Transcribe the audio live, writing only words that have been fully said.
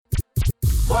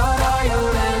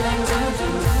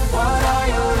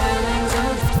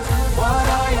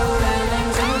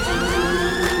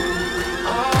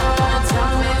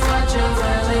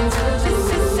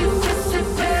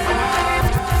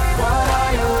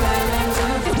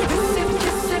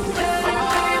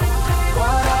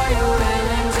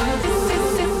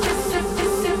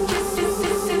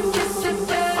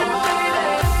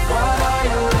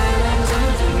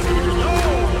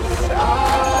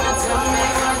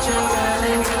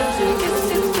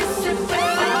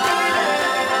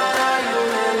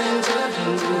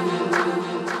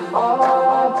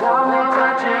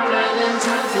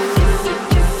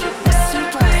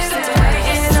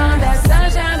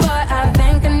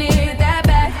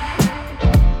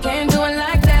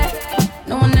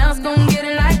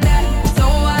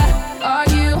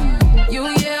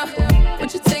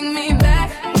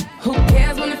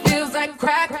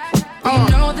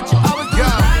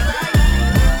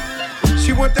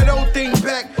want that old thing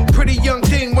back. Pretty young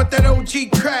thing, want that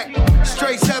OG crack.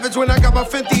 Straight savage when I got my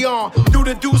Fenty on. Do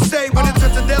the do say when it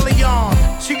touch a deli on.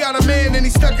 She got a man and he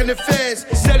stuck in the feds.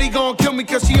 Said he gon' kill me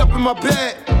cause she up in my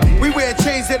bed. We wear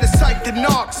chains that are psyched and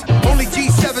knocks. Only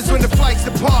G7s when the flights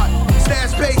depart.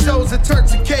 Stash pesos and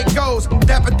Turks and Caicos.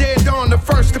 Dapper dead on the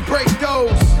first to break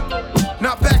those.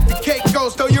 Not back to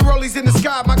Caicos. Throw your rollies in the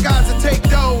sky, my guys will take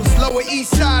those. Lower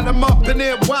east side, I'm up in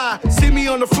NY. See me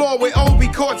on the floor with Obi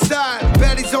courtside.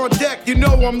 Baddies on deck, you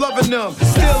know I'm loving them.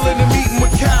 Still in the meeting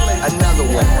with Khaled. Another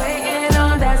one. Waiting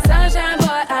on that sunshine,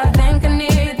 boy, I think I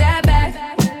need that back.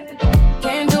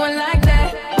 Can't do it like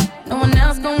that. No one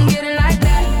else gon' get it like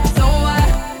that. So why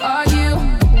are you,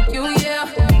 yeah?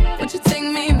 Would you take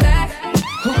me back?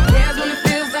 Who cares when it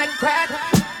feels like crack?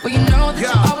 Well, you know that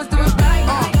you always do it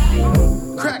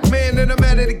right. Crack man and I'm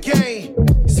out of the game.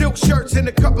 Silk shirts and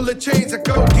a couple of chains. I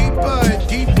go deeper and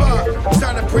deeper.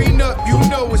 Sign a prenup, you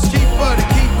know it's cheaper to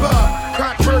keep up.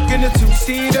 Crack work in a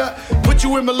two-seater. Put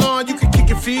you in Milan, you can kick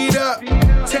your feet up.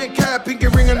 10 cap, pinky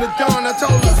ring on the dawn. I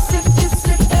told her.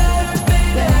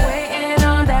 Been waiting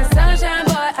on that sunshine,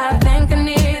 boy, I think I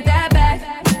need that back.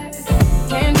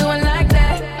 Can't do it like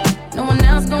that. No one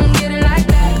else gon' get it like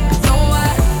that. So why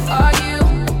are you,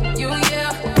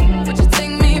 yeah? Would you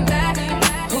take me back?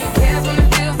 Who cares when it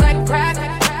feels like crack?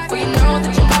 Well, you know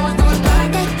that you always do it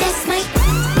right. That's my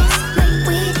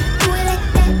way. Do it like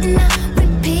that and I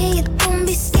repeat. Don't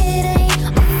be scared, I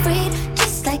ain't afraid.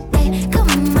 Just like that,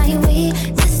 come my way.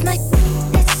 That's my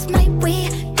way.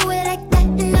 Do it like that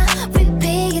and I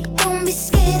repeat. Don't be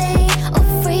scared, I ain't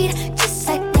afraid. Just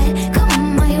like that,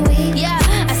 come my way. Yeah,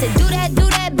 I said do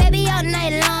that, baby, all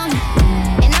night long.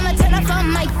 And I'ma turn off all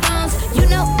my phones. You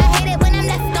know I hate it when I'm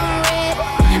left on red.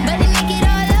 But they make it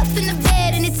all up in the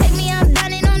bed. And it take me out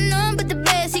dining on none but the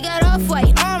best. He got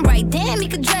off-white, on right. Damn, he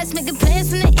could dress, making plans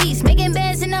from the east. Making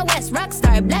bands in the west.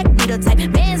 Rockstar, Black Beetle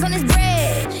type, bands on his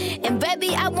bread. And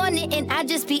baby, I want it and I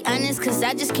just be honest. Cause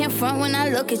I just can't front when I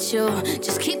look at you.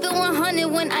 Just keep it 100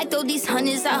 when I throw these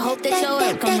hundreds. I hope that your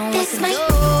work gon' know what to do. That's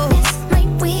my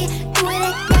way. Do it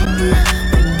like that and I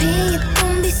repeat.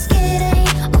 Don't be scared, I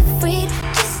ain't afraid.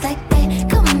 Just like that,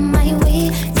 come my way.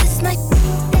 That's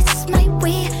my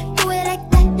way. Do it like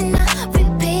that and I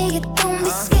repeat. Don't be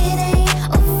scared, I ain't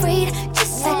afraid.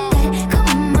 Just like that,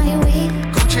 come my way.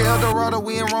 Gucci Eldorado,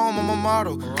 we in Rome, I'm a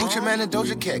model. Gucci Man and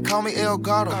Doja Cat, call me El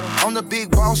Gato. I'm the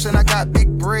big boss and I got big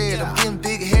bread. I'm getting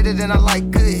big-headed and I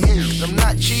like good hitters. I'm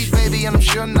not cheap, baby, and I'm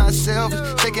sure not selfish.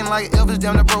 Shaking like Elvis,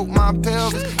 down that broke my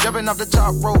pelvis. Jumping off the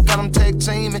top rope, got them tag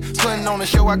teaming. Putting on the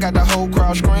show, I got the whole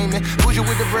crowd screaming. Bougie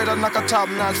with the bread, I'm like a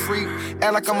top-notch freak.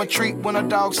 Act like I'm a treat when a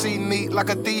dog see me. Like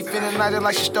a thief in the night,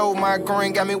 like she stole my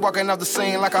green. Got me walking off the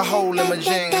scene like a hole in my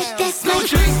jeans. That's my way.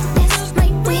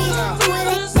 Do it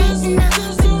like that and I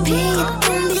repeat.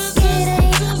 Don't be scared, I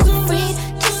ain't afraid.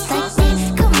 Just like that,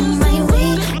 come my way.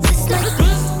 That's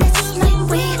my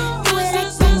way. Do it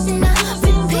like that and I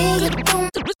repeat. Don't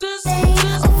be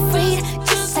afraid.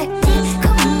 Just like that,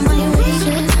 come my way.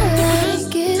 I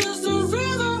like it. I like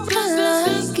it. I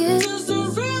like it.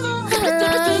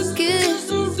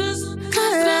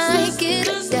 I like it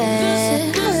like that.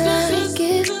 I like it. I like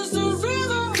it.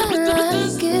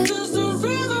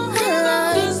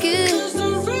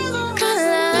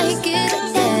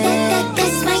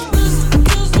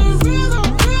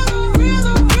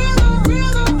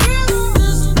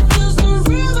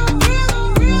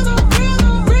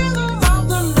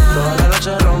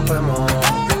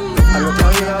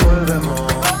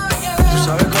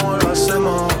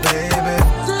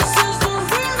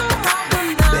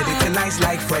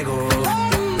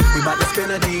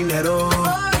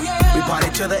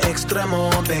 To the extremo,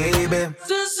 baby.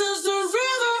 This is the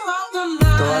rhythm of the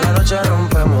night. Toda la noche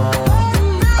rompemos,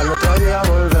 al otro día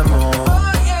volvemos.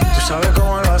 Tú sabes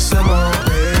cómo lo hacemos,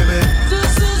 baby.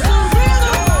 This is the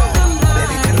rhythm of the night.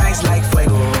 Baby, tonight's like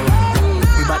fuego.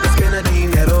 We bout to spend the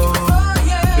dinero.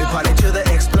 We party to the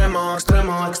extremo,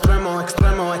 extremo, extremo,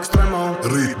 extremo, extremo.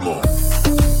 Ritmo.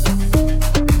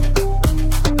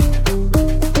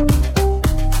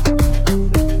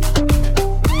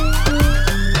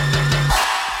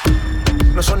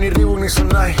 No son ni Reebok ni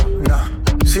Sonai, nah.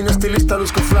 Sin estilista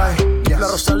luzco fly. La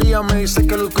Rosalía me dice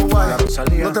que luzco guay.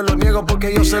 No te lo niego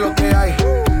porque yo sé lo que hay.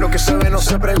 Lo que se ve no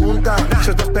se pregunta.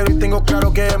 Yo te espero y tengo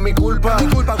claro que es mi culpa.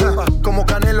 Como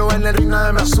Canelo en el ring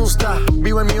nadie me asusta.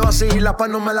 Vivo en mi oasis y la paz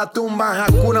no me la tumba.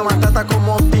 Hakuna Matata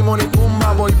como Timon y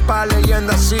Pumba. Voy pa'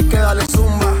 leyenda así que dale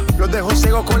zumba. Los dejo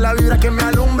ciego con la vibra que me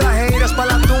alumbra. Heiras pa'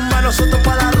 la tumba, nosotros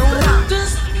pa' la rumba.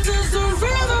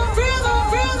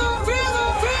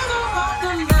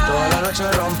 Toda la noche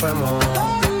rompemos,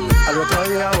 al otro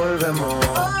día volvemos.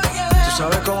 Tú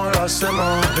sabes cómo lo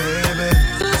hacemos, baby.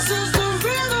 This is the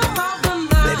rhythm of the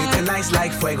night. Baby, tonight's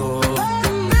like fuego.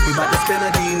 We bout to spend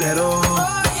the dinero.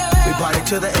 We party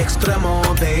to the extremo,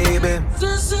 baby.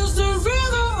 This is the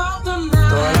rhythm of the night.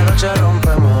 Toda la noche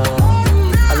rompemos,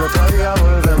 al otro día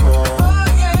volvemos.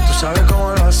 Tú sabes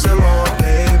cómo lo hacemos,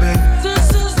 baby. This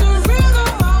is the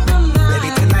rhythm of the night. Baby,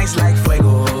 tonight's like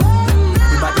fuego.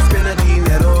 We bout to spend the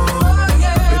dinero.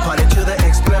 We party to the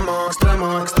extremo,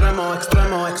 extremo, extremo,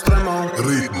 extremo, extremo.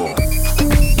 Ritmo.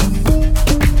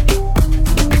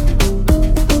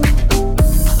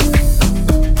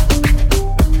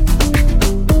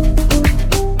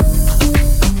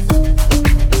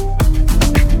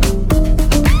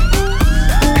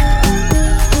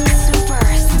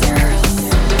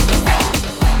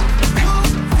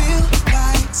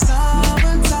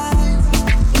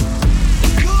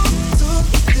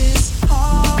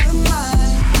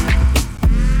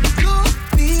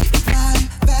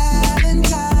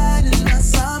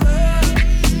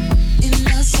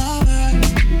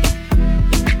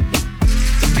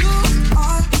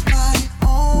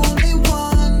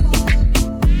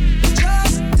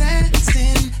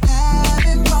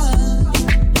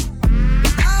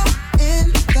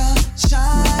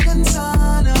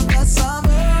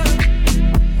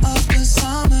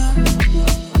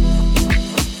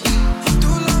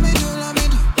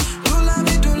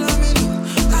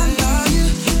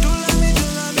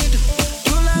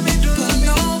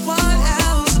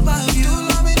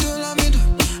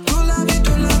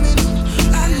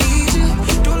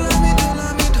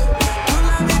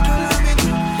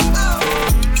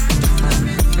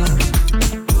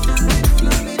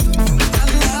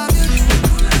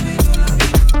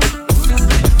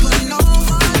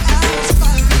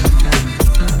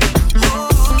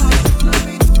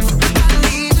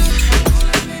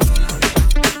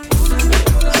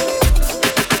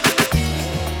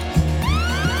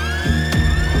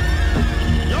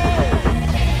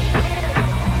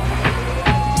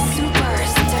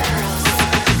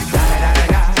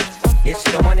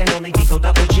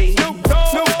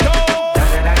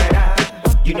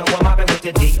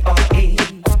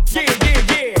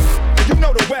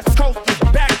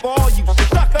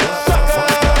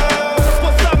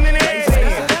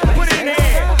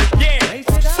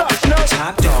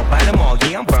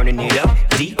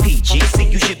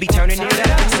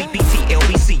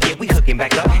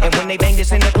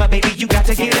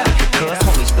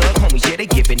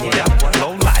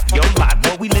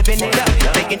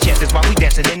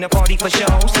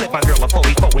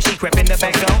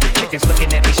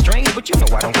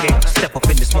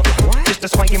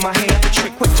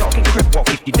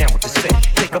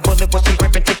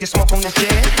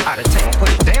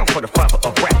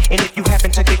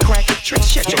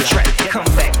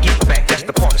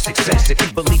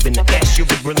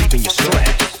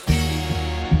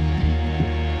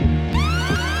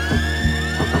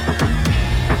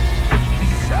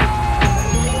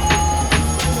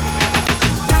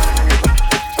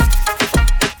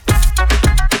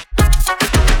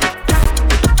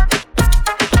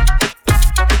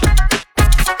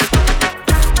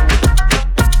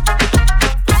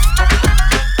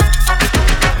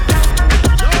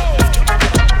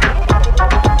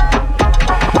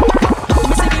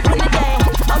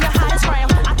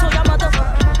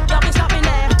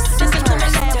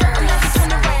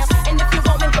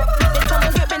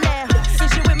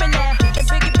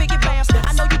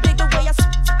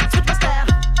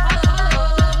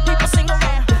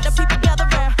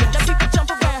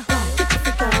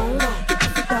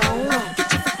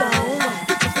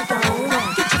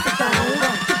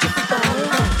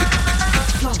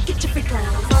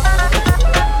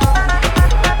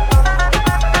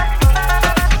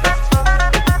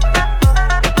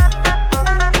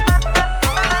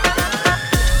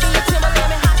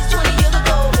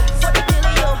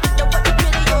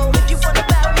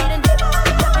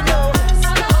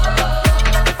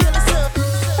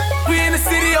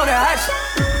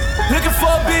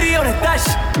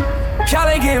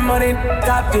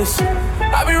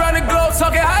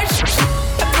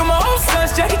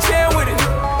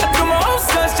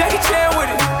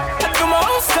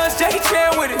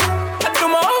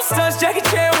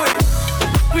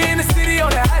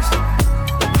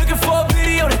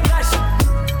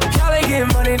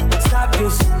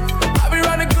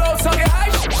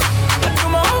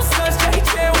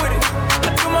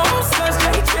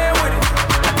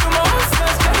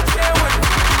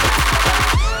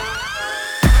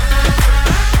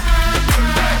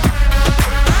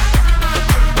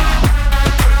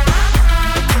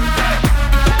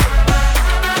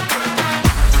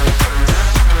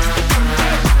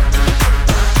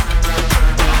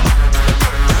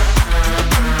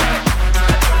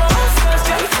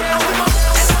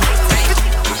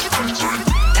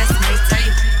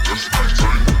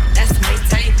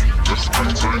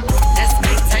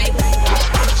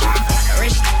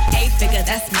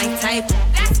 type.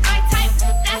 That's my type.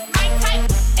 That's my type.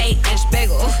 8-inch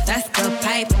bagel, that's the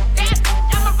pipe.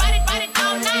 I'ma ride it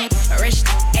all night. A rich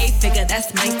 8-figure,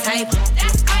 that's my type.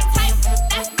 That's my type.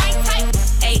 That's my type.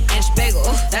 8-inch bagel,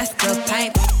 that's the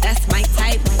pipe. That's my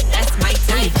type. That's my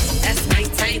type. That's my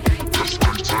type. That's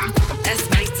my type. That's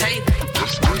my type.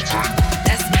 That's my type.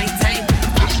 That's my type.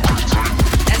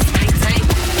 That's my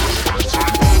type.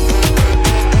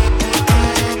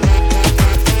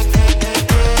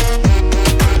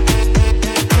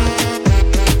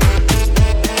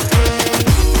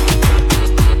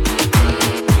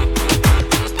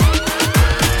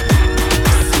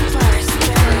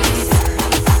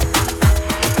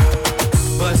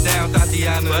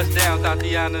 Bust down,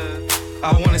 Tatiana. I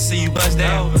wanna see you bust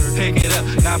down. Pick it up,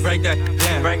 now break that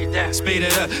down. Break it down. Speed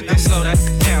it up, then slow that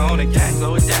down on the gang.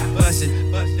 Slow it down. Bust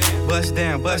it, bust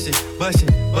down, bust it, bust it,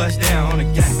 bust down on the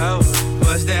gang.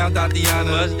 Bust down, Tatiana.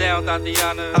 Bust down,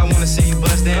 Tatiana. I wanna see you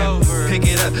bust down. Pick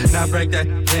it up, now break that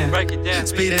down. Break it down.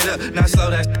 Speed it up, now slow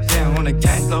that down on the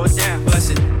gang. Slow it down.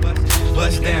 Bust it,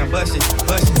 bust down, bust it,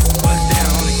 bust it, bust down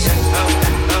on the gang.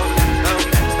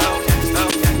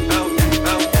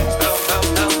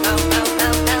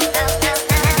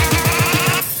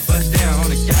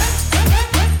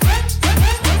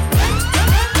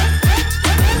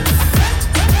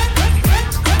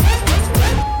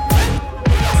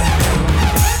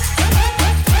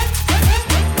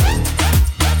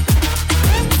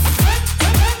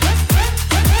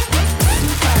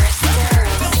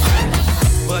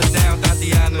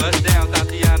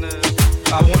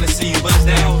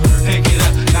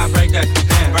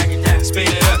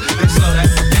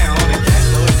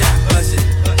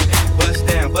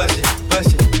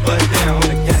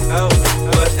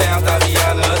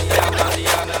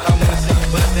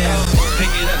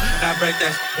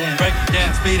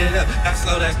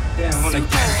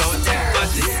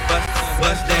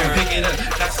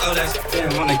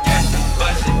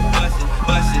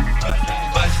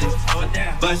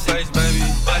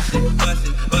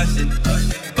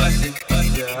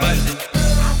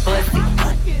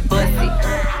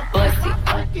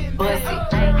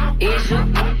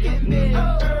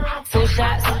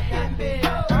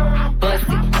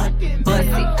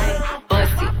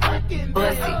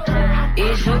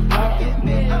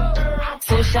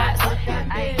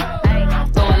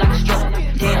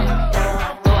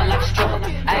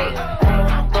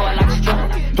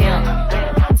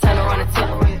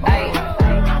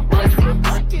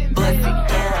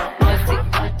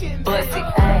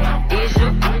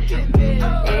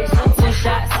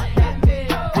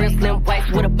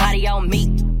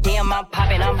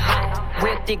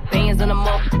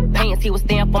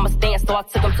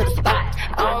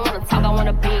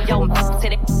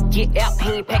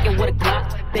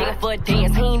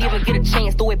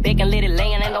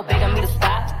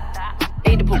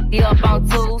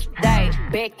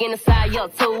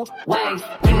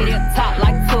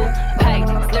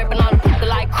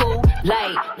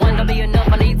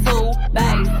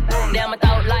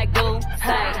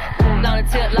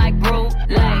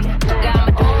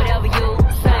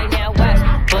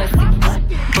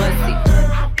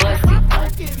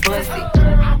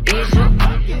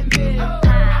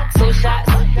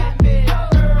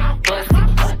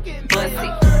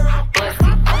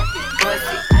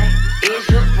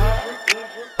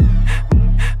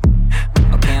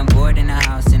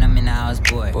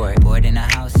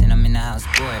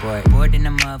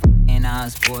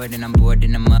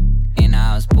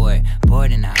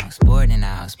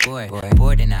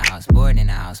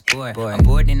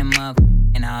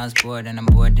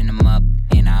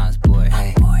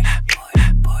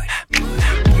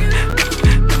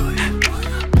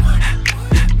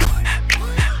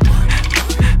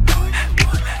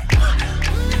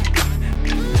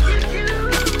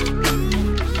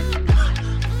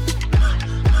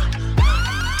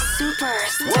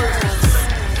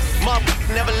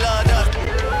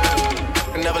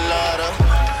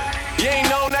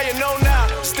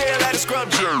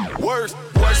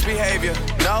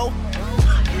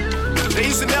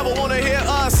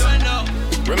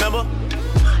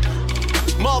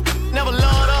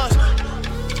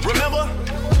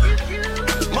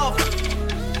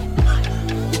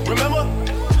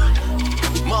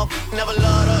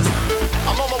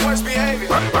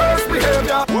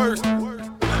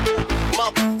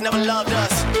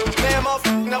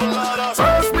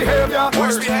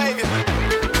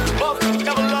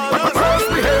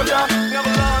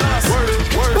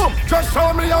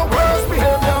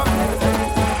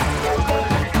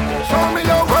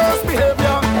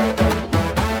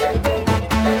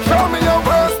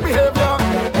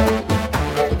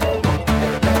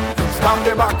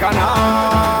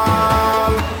 Bacchanal.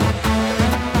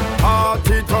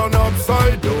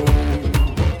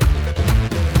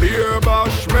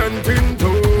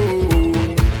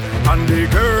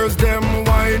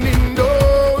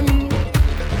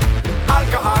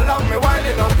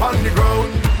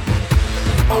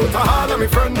 out to all of me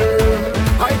friend them.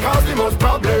 I cause the most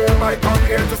problem. I come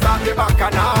here to start the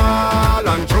bacchanal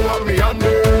and throw up me on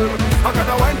them. I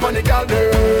gotta wine pon the gal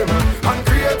them and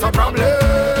create a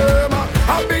problem.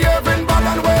 I behaving bad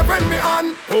and waving me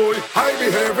on. Oh, I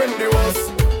behaving the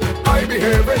worst. I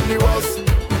behaving the worst.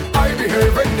 I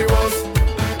behaving the worst.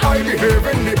 I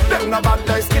behaving the them no bad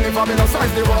like skinny for me no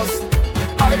size the worst.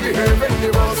 I behaving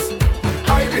the worst.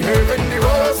 I behaving the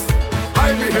worst.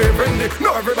 I behaving the.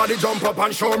 Now everybody jump up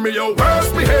and show me your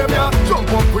worst behavior.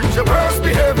 Jump up with your worst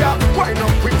behavior. Wind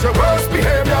up with your worst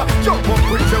behavior. Jump up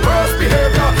with your worst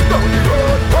behavior. Down the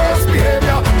road, worst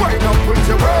behavior. Wind up with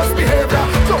your worst behavior.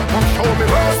 Jump up, show me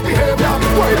worst behavior.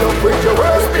 Wind up with your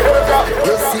worst behavior.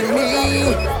 You see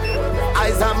me,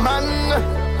 I's a man,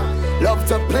 love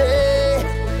to play,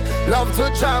 love to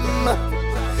jam.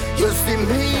 You see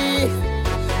me,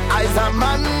 I's a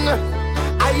man,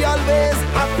 I always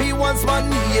happy once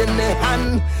money in the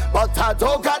hand. But I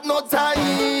don't got no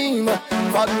time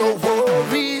for no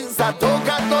worries. I don't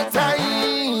got no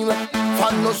time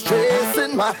for no stress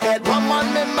in my head. I'm on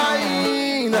my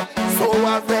mind, so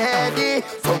I'm ready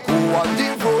to go on the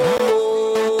road.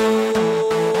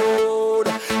 I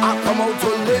come out to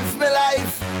live my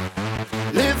life,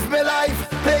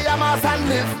 play a mass and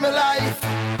live my life.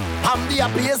 I'm the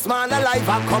happiest man alive.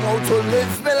 I come out to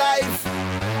live my life,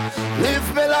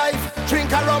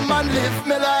 drink a rum and live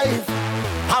my life.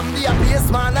 I'm the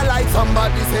happiest man alive.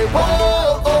 Somebody say,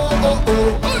 whoa, oh, oh,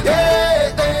 oh,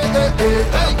 yeah,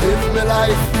 live my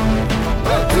life,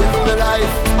 live my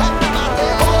life.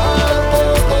 Oh,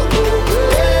 oh, oh,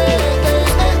 oh, yeah,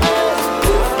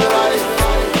 live my life.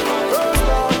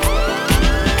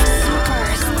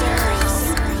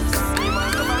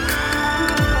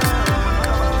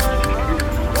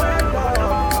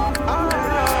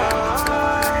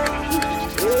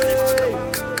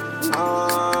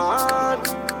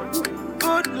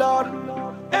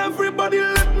 Everybody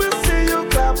let me see you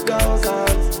clap those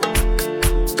hands.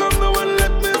 Come now and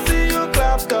let me see you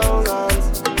clap those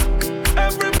hands.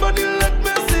 Everybody let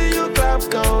me see you clap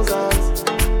those hands.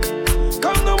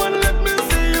 Come now and let me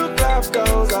see you clap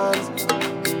those hands.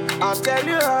 I'll tell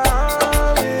you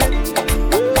how it,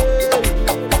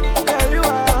 tell you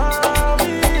how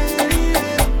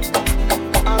it,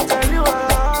 I'll tell you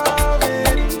how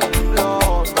it,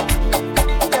 Lord,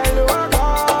 tell you how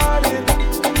God it.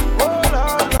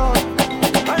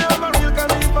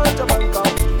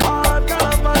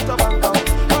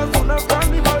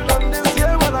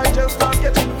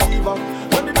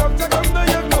 When the doctor come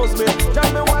diagnose me,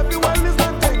 tell me why the world is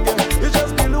not thinking. It's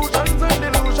just illusions and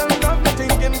delusions of me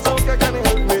thinking. So can you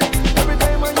help me? Every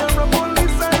time I hear a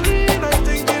police siren, I'm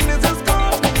thinking this is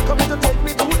God coming to take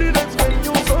me to the next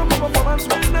venue. So my performance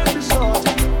will not be short.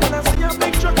 When I see a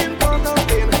big truck in front of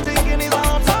me, thinking it's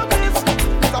out of this.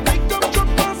 It's a big dumb truck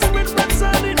passing with friends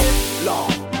on in it.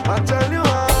 Lord, I tell you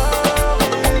how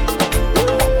it,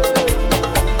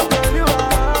 tell you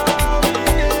how it.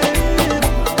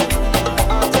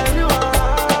 Tell you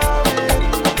how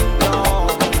it,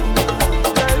 Lord.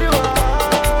 Tell you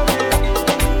how it,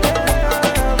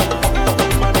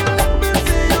 everybody let me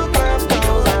see you clap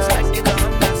those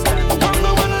hands. Come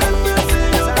now and let me see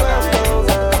you clap those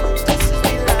hands.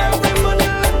 Everybody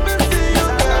let me see you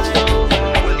clap those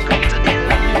hands. Welcome to the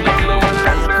life. Come now and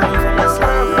let me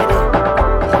see you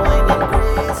clap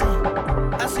those hands.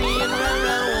 I see you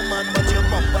well, woman, but your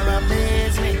bumper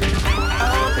amaze me. I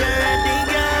hope you're ready,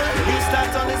 girl. Please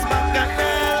start on this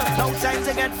bacchanal. No time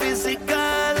to get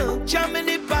physical. Jam in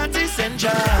the party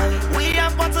central. We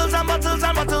have bottles and bottles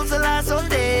and bottles to last all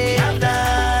day. We have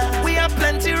that. We have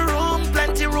plenty room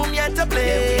yet to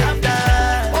play. We have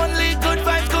that. Only good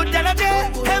vibes, good energy.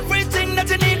 Everything that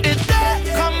you need is there.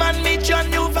 Come and meet your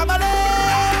new family.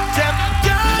 Tell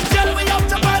we out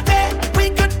to party. We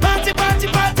could party.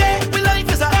 We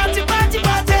life is a party.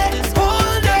 This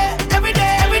whole day, every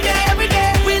day.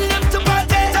 We live to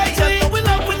party. We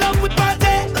love with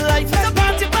party. Life is a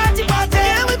party.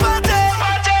 Yeah, we party.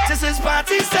 This is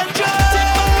party central.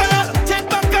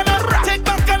 Take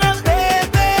back on us,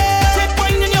 baby. Take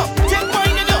wine in you, take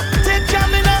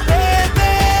jam in us, baby.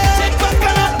 Take back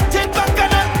on us,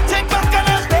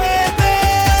 baby.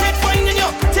 Take wine in you,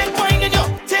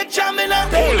 take jam in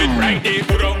us. Hold it right there,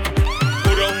 put on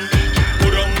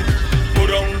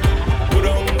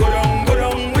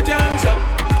with your hands up.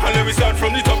 And let me start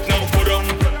from the top now. Put on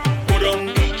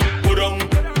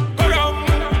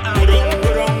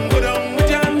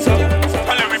with your hands up.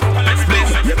 And let me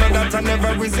explain. You know that I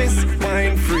never resist,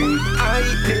 wine free, I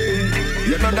did.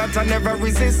 You know that I never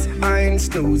resist, I ain't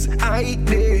snooze, I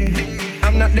did. I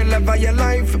I'm not the love of your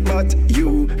life, but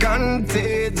you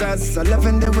contagious. I love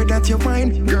the way that you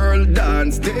whine, girl,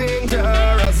 dance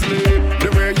dangerously.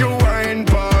 The way you whine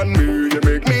pon me, you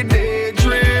make me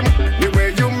daydream. The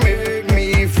way you make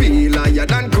me feel higher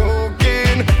than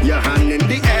cocaine. Your hand in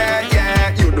the air,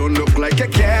 yeah. You don't look like a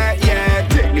cat, yeah.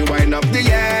 Take the wine up the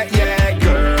air, yeah,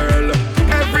 girl.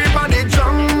 Everybody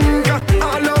drunk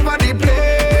all over the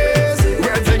place.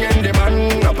 We're singing the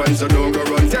man up, and so don't go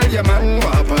run. Tell your man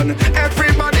what happened.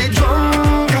 Everybody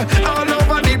drunk all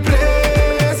over the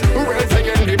place. We're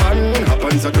singing the man up,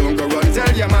 and so don't go run.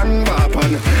 Tell your man what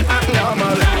happened. Act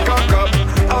normal, cock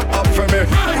up for me.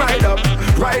 Ride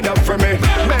up for me.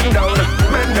 Bend down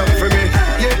for me.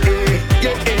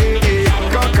 Yeah,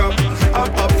 cock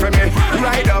up for me.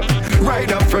 Ride up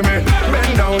for me.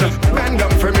 Bend down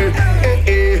for me.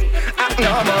 Act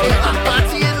normal.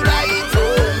 Party is right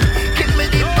home. Give me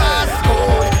the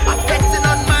passcode. Affecting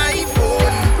on my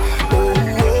phone.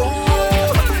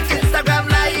 Instagram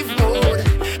live mode.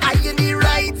 I in the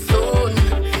right zone.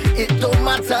 It don't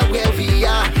matter where we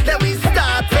are. Then we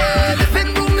started.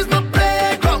 Living room is my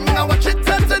playground. I watch it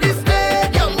turn to the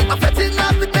stadium. Affecting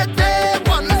us with the day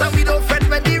ones, and we don't fret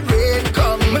when the rain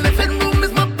comes. My living room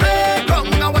is my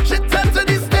playground. I watch it turn to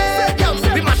the stadium.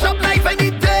 We mash up life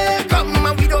any day come,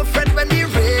 and we don't fret when the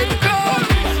rain comes.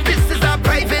 This is a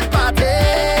private party.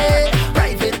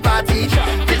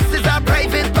 This is a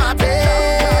private party.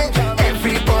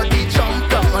 Everybody jump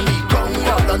down on the ground,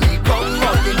 roll on the ground,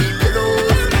 roll in the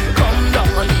pillows. Come down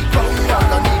on the ground,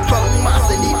 roll on the ground, mass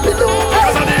in the pillows.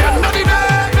 Cause at the end of the day,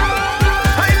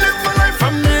 I live my life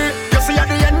for me. You see, at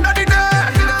the end of the day,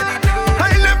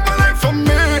 I live my life for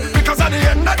me. Because at the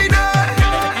end of the day,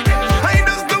 I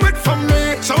just do it for me.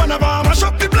 So whenever I mash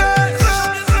up the place,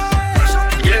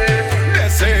 yeah, they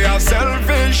say I'm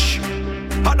selfish.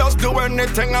 I just do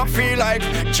anything I feel like.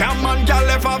 Jam on gal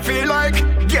if I feel like.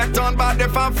 Get on bad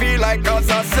if I feel like. Cause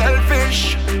I'm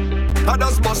selfish. I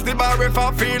just bust the bar if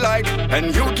I feel like.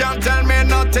 And you can't tell me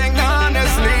nothing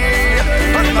honestly.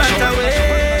 No matter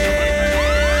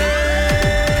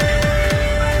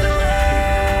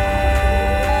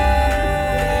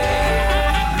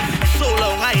So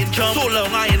long I ain't jump, so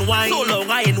long I ain't wine, so long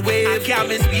I ain't wave. I can't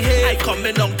misbehave. I come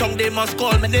in downtown, they must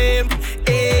call my name.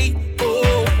 Hey,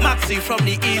 oh, Maxi from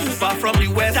the east, far from the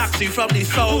west, taxi from the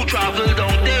south. Who travel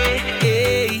down there?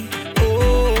 Hey,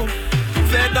 oh,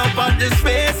 fed up on this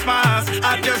face mask.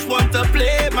 I just want to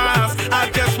play mask. I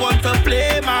just want to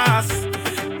play mask.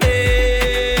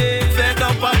 Hey, fed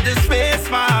up on this face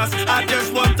mask. I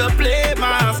just want to play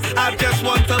mask. I just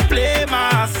want to play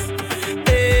mask.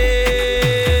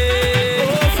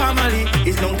 Family,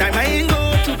 it's long time I ain't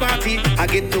go to party. I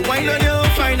get to wine on you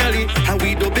finally, and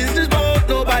we do business about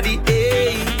nobody.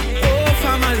 Hey, oh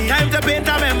family, time to paint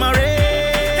a memory.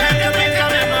 Time to paint a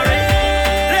memory.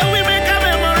 Let we make a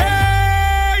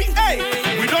memory. Hey,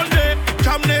 we done there.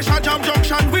 Jam Nation, Jam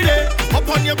Junction, we there. Up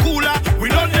on your cooler, we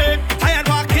done there. I and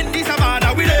walk in the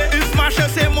savannah, we there. It's Marshall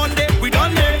say Monday, we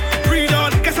done there. Read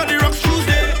on, guess on the rocks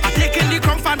Tuesday. I take in the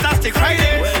crunk fantastic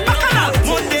Friday. Bacchanal,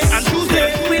 Monday and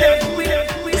Tuesday, we there.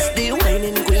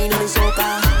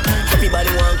 Everybody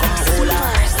want come hold her.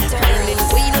 Whining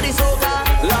queen of the soca.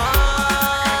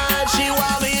 Lord, she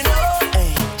want me know.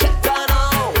 Hey, check her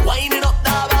now. Winding up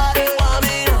that body, want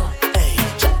me know. Hey,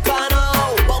 check her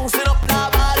now. Bouncing up that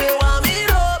body, want me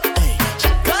know. Hey,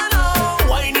 check her now.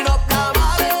 Winding up that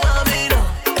body, want me know.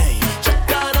 Hey, check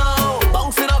her now.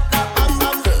 Bouncing up that bam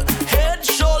bam. Head,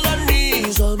 shoulder,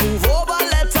 knees. Move over,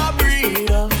 let her breathe.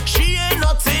 She ain't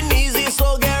nothing easy,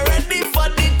 so get ready for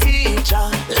the teacher.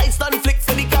 Lights done flick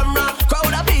for the camera.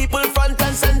 Crowd of people front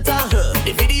and center.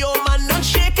 The video man not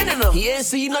shaking enough. He ain't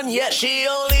seen none yet. She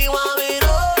only want me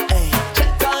know. Hey,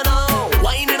 check her now.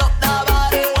 Winding up that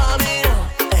body, want me know.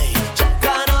 Hey, check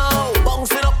her now.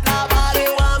 Bouncing up that body,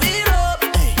 want me know.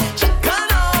 Hey, check her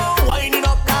now. Winding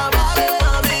up that body,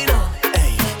 want me know.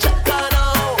 Hey, check her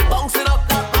now. Bouncing up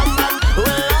that bam bam.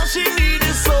 Well, all she need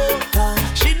is soca.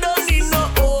 She don't need no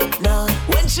opener.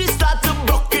 When she start to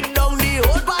broke it down, the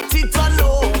whole party turn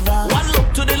over. One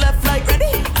look to the left like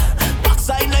ready.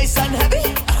 Backside nice and heavy.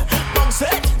 Bounce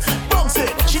it.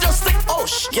 She just stick. Oh,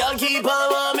 girl keep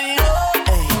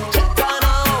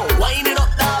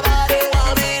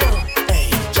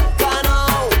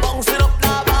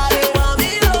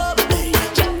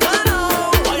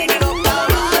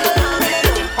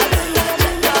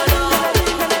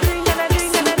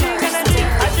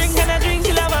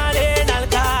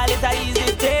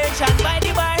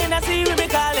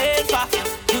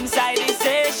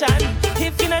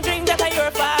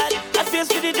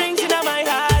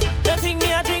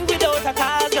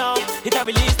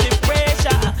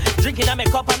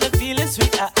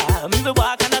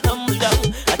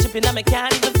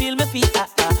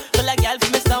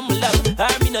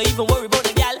no even worry about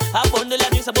the gal. I bundle and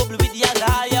drinks a bubble with the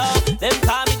alcohol, yo. Them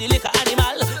call me the liquor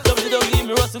animal. Don't leave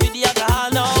me rustle with the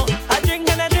alcohol, no. I drink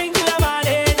and I drink till I'm all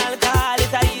in. Alcohol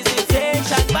is a easy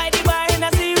station. By the bar and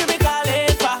I see we call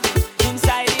it for.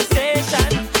 Inside the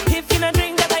station. If you not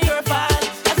drink that you're fine.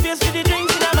 I feel for the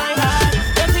drinks in my heart.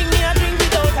 Don't think me I drink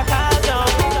without a cause, no.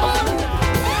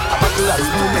 A buckle of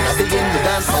spoon and I begin to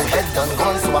dance. My head done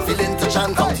gone, so I feel into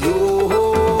chant out you.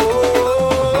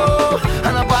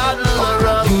 And a bottle of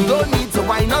rum. You don't need to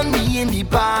wine on me in the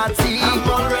party. I'm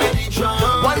already drunk.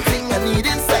 One thing I need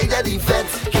inside of the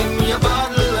feds. Give me a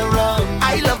bottle of rum.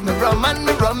 I love me rum and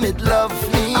me rum it love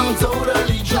me. I'm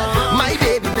totally drunk. My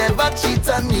baby never cheat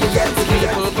on me yet.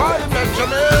 People call him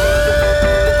Benjamin.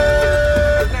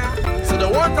 So the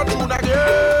water tune again.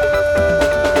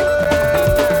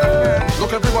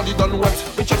 Look, everybody done wet.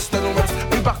 We chest done wet.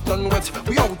 We back done wet.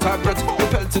 We out of breath. We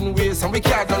pelting waist and we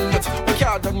can't done yet. We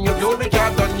can't done yet. Yo, we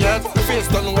can't done yet. We face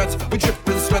done wet. We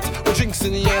dripping sweat. We drinks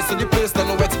in the air, so the place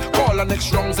done wet. Call our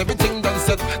next rounds, everything done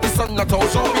set. The sun not out,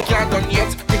 so we can't done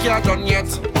yet. We can't done yet.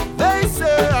 They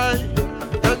say,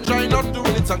 then try not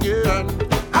doing it again.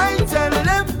 I tell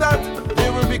them that they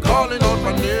will be calling out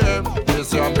my name. They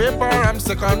say on paper I'm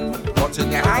second, but in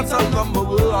their hearts I'm number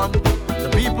one. The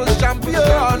people's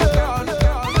champion.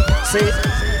 Say,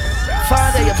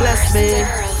 Father, you bless me.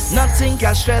 Nothing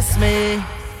can stress me.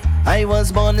 I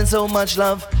was born in so much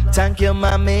love. Thank you,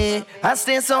 mommy. I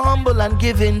stay so humble and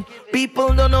giving.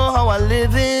 People don't know how I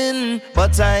live in,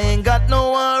 but I ain't got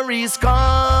no worries,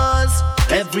 cause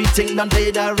everything done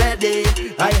paid already.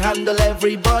 I handle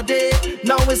everybody.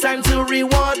 Now it's time to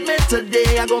reward me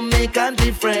today. I gon' make a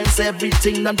difference.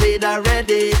 Everything done paid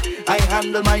already. I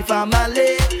handle my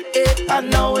family, and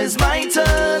now it's my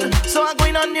turn. So I'm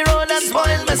going on the road and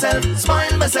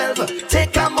spoil myself.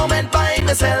 Take a moment by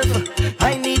myself.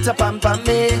 I need to pamper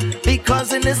me,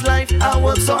 because in this life I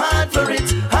work so hard for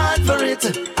it.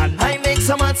 And I make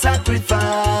so much sacrifice.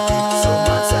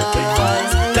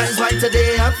 That's why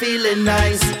today I'm feeling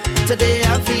nice. Today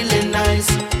I'm feeling nice.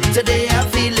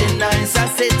 I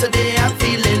say today I'm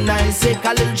feeling nice. Take a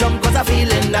little jump cause I'm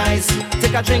feeling nice.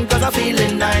 Take a drink cause I'm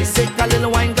feeling nice. Take a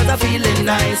little wine cause I'm feeling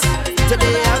nice.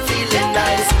 Today I'm feeling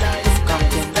nice.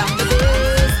 Counting down the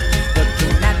days,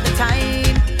 looking at the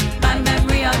time. My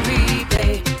memory on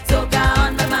replay, so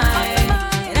down my mind.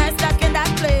 And I'm stuck in that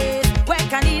place where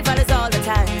carnival is all the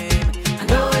time. I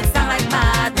know it sounds like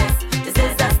madness. This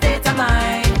is a state of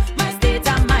mind. My state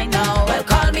of mind now. Well,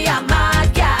 call me a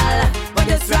mad gal. When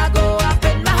this rag go up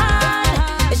in my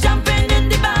hand, it's jumping in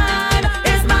the band.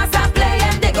 It's master play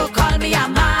and they go call me a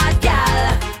mad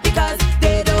gal, because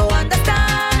they don't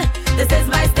understand. This is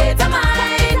my state of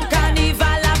mind.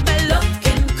 Carnival have me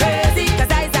looking crazy,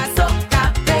 cause eyes are so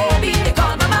up, baby. They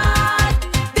call me mad.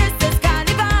 This is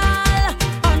carnival.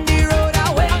 On the road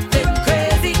I went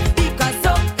crazy, because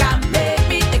so can make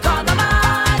me. They call me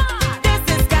mad. This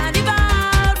is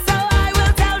carnival. So I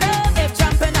will tell them, if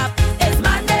jumping up is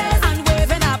madness, and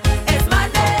waving up is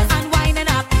madness, and winding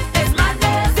up is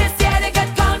madness. This year they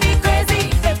could call me crazy.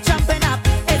 If jumping up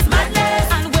is madness,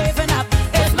 and waving up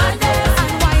is madness,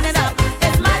 and winding up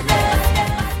is madness.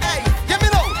 Hey, give me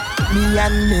now. Me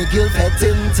and me girl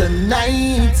petting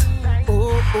tonight.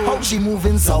 How she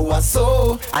moving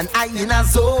so, and I in a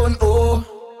zone,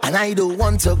 and I don't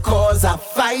want to cause a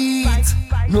fight.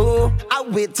 No, I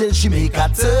wait till she make a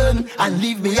turn and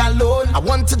leave me alone. I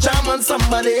want to jam on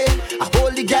somebody. I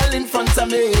hold the girl in front of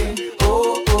me.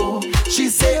 She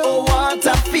say, oh, what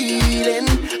a feeling.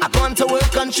 I gone to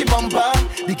work on she bumper.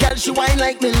 The girl she whine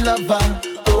like me lover.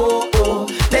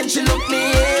 Then she look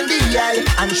me in the eye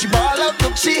and she ball out,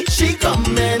 look, she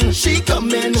coming.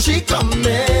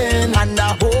 And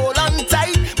I hold on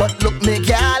tight, but look me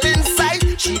girl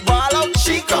inside. She ball out,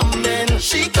 she coming.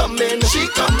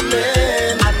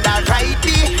 And I right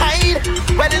behind.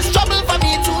 When it's trouble for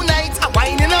me tonight, I'm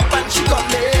winding up and she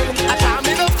coming. I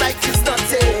jamming up like it's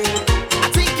nothing.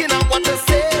 I'm thinking of what to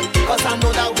say, cause I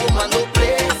know that woman no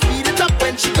play. Speed it up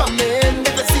when she coming.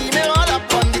 If you see me all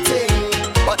up on the thing,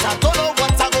 but I don't know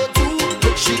what I go do.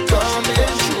 Look, she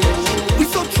coming. We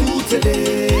so true to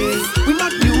this, we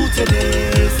not new to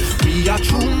this. We are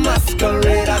true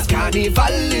masqueraders,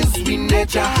 carnival is we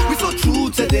nature. We so true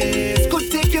to this,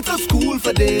 could take you to school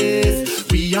for this.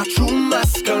 We are true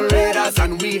masqueraders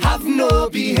and we have no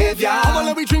behavior. Come on,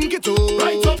 let me drink it all.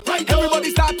 Right up,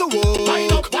 everybody start to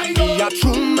walk. We are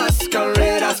true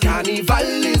masqueraders, carnival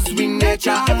is we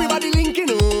nature. Everybody linking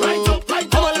up. Right up,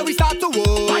 come on, let me start to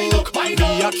walk.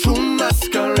 We are true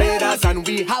masqueraders and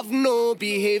we have no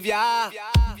behavior.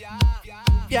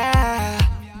 Yeah.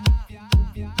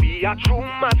 We are true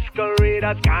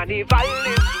masqueraders, carnival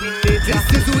is we nature.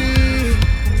 This is we.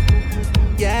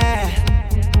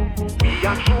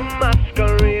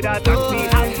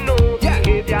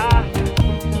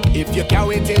 you can't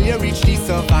wait till you reach the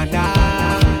savannah.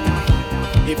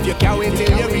 If you can't wait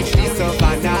till you reach the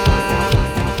savannah.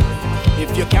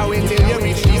 If you can't wait till you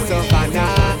reach the savannah.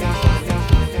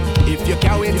 If you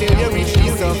can't wait till you reach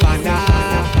the savannah.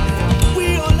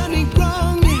 We all on the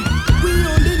ground, we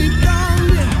all in the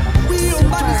ground, we all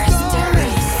by the storm.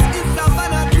 It's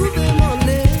Savannah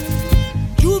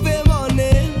Juve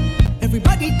morning,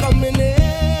 everybody coming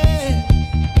in.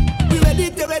 We ready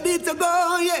to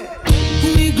go, yeah.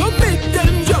 We gon' make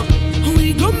them jump,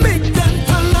 we gon' make them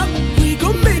turn up, we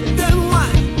gon' make them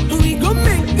wine, we gon'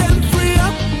 make them free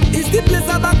up. It's the place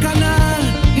of a canal,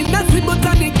 in that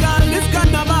botanical, this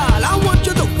carnival. I want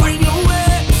you to find your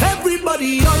way.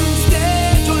 Everybody on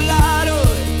stage, oh Lord,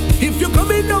 oh. If you're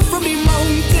coming down from the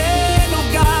mountain, oh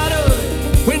God, oh.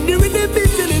 When the rhythm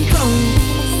is in town,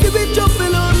 give it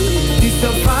jumping on the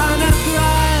savannah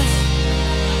grass.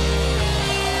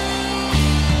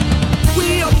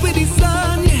 We up with the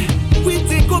sun, yeah. We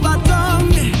take over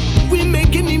town, yeah. We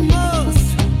making the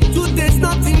most. Today's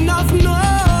not enough, no.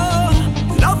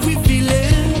 Love we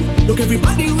feeling. Look,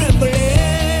 everybody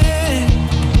reveling.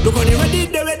 Look how they're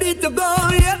ready to go,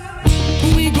 yeah.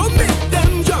 We gon' make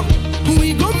them jump,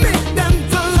 we gon' make them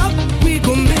turn up, we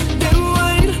gon' make them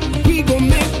wine, we gon'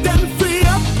 make them free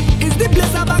up. It's the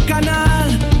place of a canal,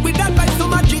 with that vibe so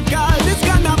magical, this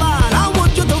carnival. I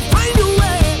want you to find a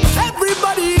way.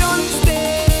 Everybody on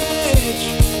stage,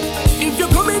 if you're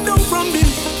coming down from the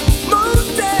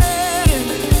mountain,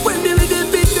 when the rhythm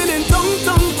beating in tongue,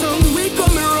 we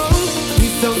coming round. We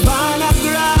savannah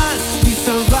grass, we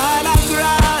savannah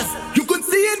grass. You could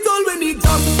see it all when it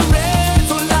comes to rain,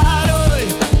 so loud, oh.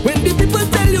 When the people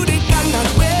tell you they cannot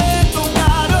wait, so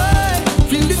loud, oh.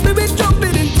 Feel the spirit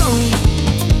jumping in tongue.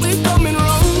 We coming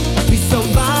round. We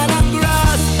savannah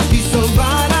grass, we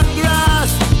savannah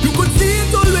grass. You could see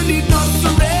it all when it comes to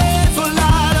rain, so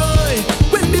loud, oh.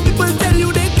 When the people tell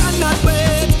you they cannot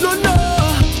wait, no, no.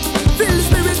 Feel the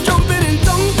spirit jumping in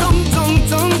tongue.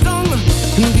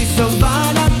 The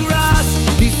savannah grass,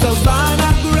 the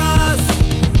savannah grass.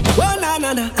 Oh, na,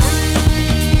 na, na.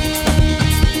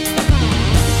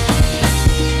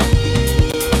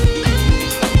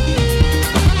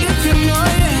 If you know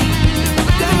it,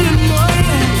 then you know it.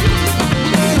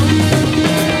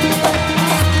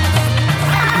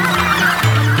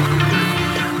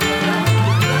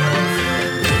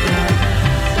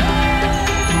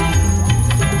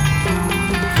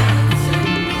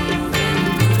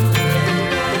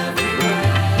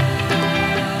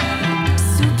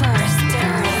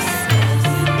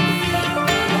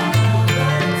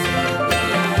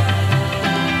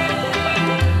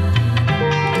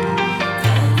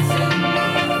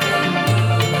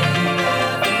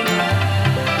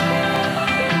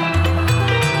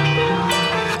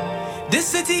 This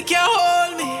city can't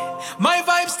hold me, my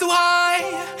vibe's too high.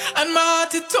 And my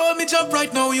heart it told me jump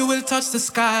right now, you will touch the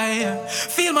sky.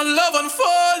 Feel my love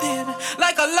unfolding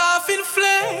like a laughing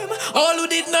flame. All who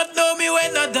did not know me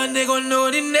when not done, they gon'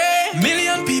 know the name.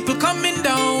 Million people coming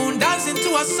down, dancing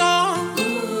to a song.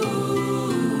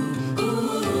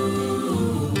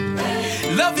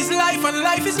 Love is life and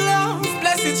life is love,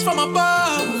 blessings from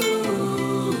above.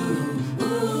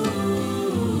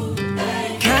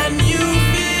 Can you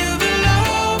feel the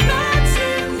love that's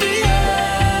in the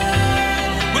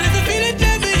air? Well, if you feel it,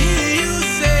 let me hear you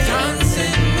say,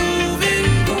 dancing, moving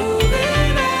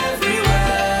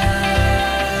everywhere.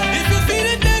 If you feel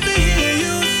it, let me hear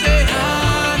you say, na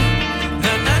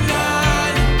na na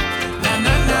na na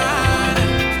na na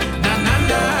na na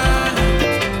na,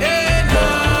 eh na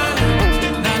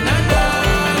na na na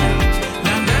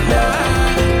na na na.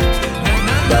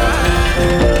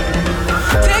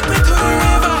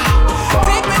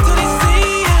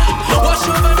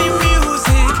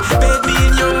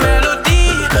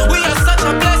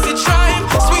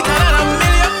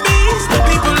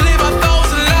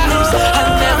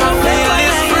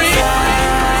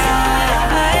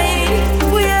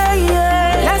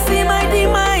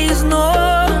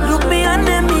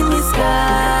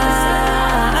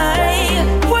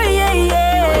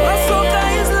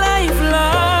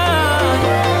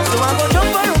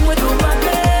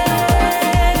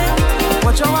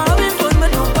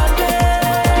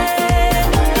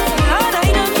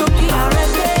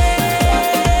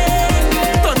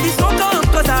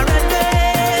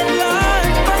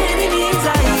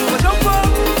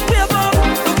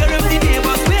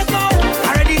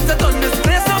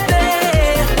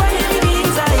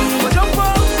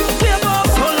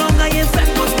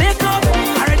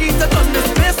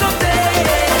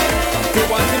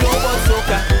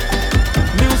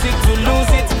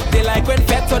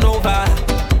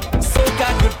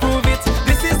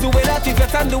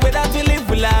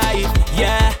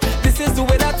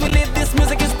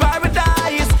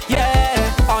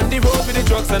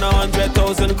 and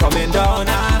 100,000 coming down.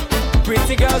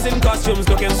 Pretty girls in costumes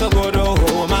looking so good,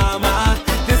 oh mama.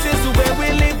 This is the way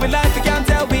we live, we like you can't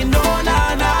tell we know,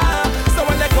 nah, nah. So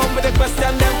when they come with a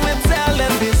question, then we tell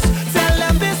them this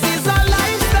is our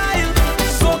lifestyle.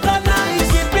 Soca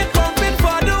nice, keep it pumping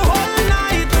for the whole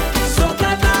night.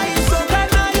 Soca nice,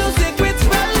 music with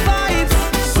 12 vibes.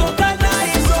 Soca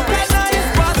nice,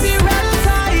 party real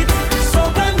tight.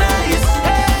 Soca nice,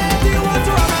 hey, do you want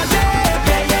to have a day?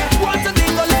 Yeah, yeah, want to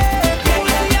dingle leg? Yeah,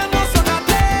 yeah, yeah, no soca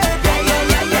play. Yeah, yeah,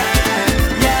 yeah, yeah,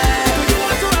 yeah. Do you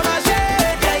want to have a day?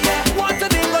 Yeah, yeah, want to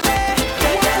dingle leg?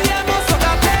 Yeah, yeah, yeah, no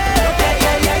soca play. Yeah,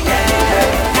 yeah, yeah, yeah.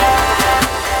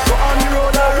 Go on the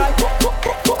road, alright.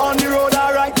 Go on the road,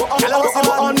 alright. Go on the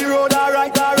road,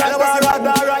 alright. Go on the road,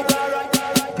 alright.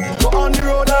 Go on the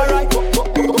road, alright.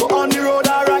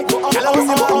 Go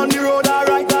on the road,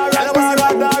 alright.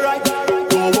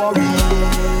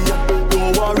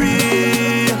 Don't worry.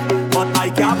 But I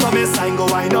can't promise I ain't go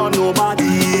wine on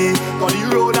nobody. Cause the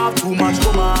road have too much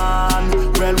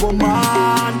woman. Well,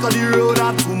 woman. Cause the road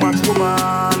have too much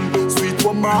woman. Sweet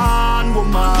woman.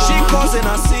 She causing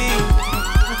a scene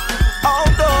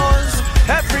outdoors.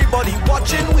 Everybody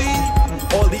watching we,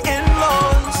 all the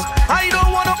in-laws. I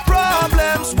don't want no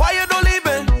problems. Why you don't leave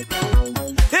it?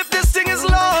 If this thing is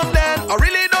love, then I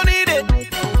really don't need it.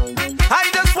 I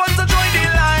just want to join the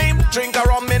line, drink a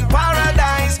rum in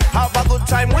paradise, have a good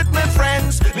time with my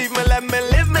friends. Leave me, let me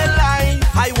live my life.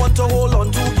 I want to hold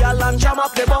on to girl and jam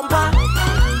up the bumper.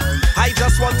 I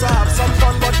just want to have some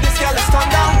fun, but this girl is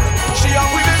turned down. She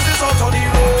have we business out on the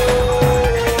road.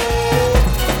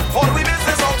 All we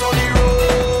business out on the road.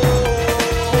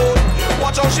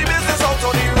 Watch out, she business out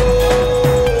on the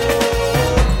road.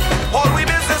 All we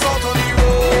business out on the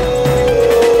road.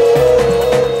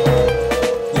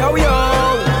 Yo, yo.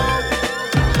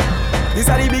 These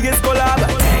are the biggest collab.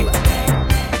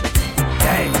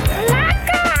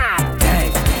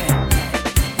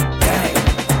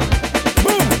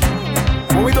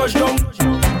 When we touch down,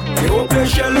 they won't play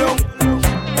shell long.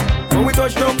 When we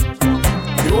touch down,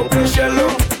 they won't play shell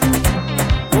long.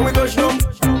 When we touch down,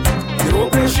 they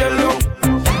won't play shell long.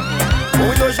 When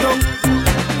we touch down,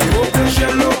 they won't play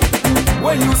shell long.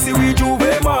 When you see we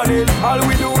Juve morning, all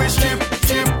we do is chip.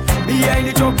 Behind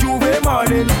the truck Juve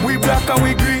morning, we black and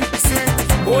we green. See,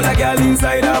 all a girl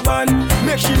inside a van,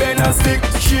 make she bend and stick.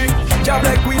 She job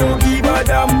like we don't give a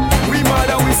damn. We mad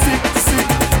and we sick.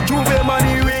 Juve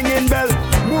money ringing bell,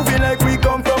 moving like we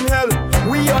come from hell.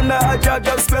 We under a jab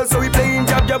spell, so we playing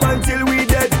jab until we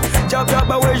dead. Jab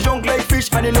away junk like fish,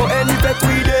 and you know any bet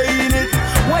we dey in it.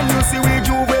 When you see we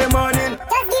Juve morning,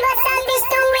 just give us some this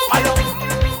to me.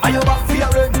 Are you back for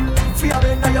your ben? For your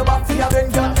ben, are you back for your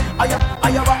ben, girl? Are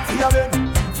you back for your ben?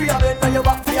 For your ben, are you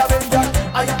back for your ben, girl?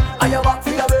 Are you back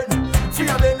for your ben? For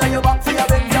your ben, are you back for your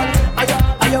ben, girl?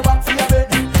 Are you back for your ben?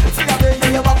 For your ben,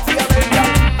 are you back for your ben, girl?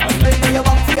 Are you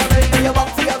back for your ben? Are you back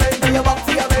for your ben? Are you back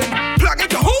for your ben? Plug it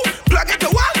to who? Plug it to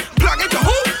what? Plug it to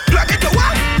who? Plug it to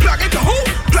what? Plug it to who?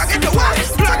 Plug it to what?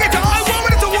 Plug it to I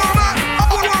want it to warm up. I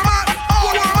want warm up. I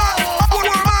want warm up. I want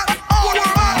warm up. I want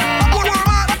warm up. I want warm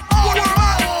up. I want warm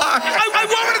up. I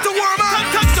want it to warm up.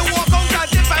 Time to walk out and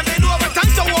dip and bend over.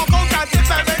 Time to walk out and dip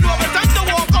and bend over. Time to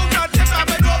walk out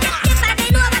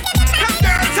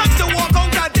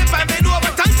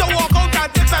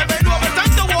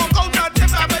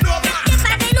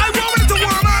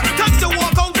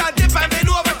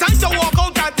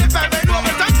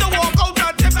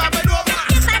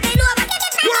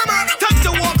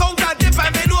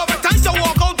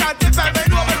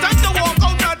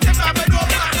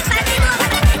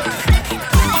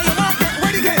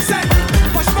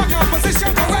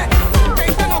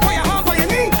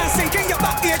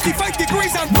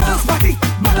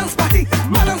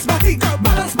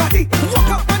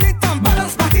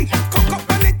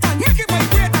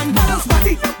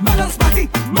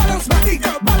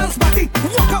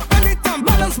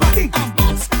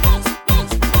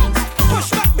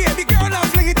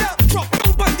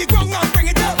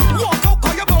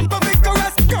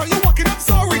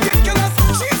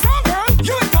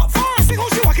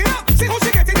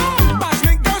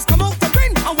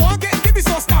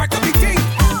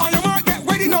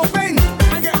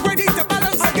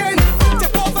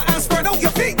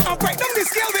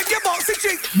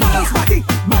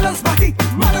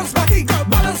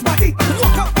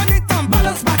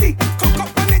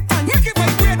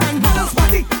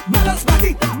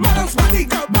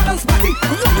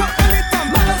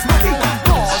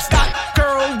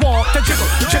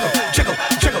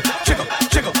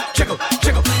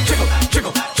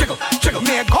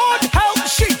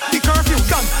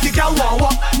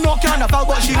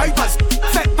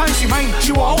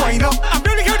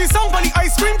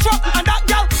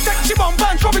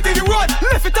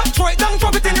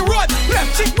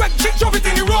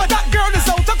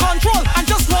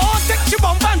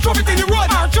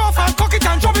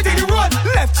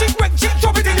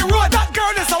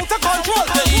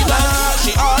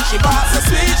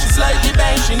like the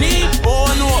bang she need. Oh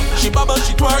no, she bubble,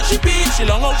 she twerk, she peep, she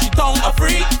long out, she tongue a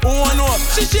freak. Oh no,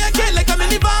 she shake it like a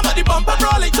minivan, but the bumper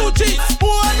brawl like 2 cheeks.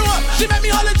 Oh no, she make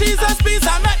me all the Jesus peace.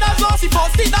 I met that lossy for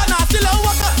stick that nasty little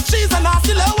walker. She's a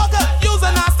nasty little walker, you's a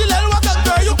nasty little walker.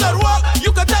 Girl, you could walk,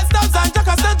 you could test stabs and jack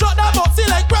and drop that boxy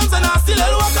like crumbs. A nasty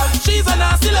little walker, she's a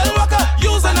nasty little walker,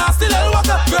 you's a nasty little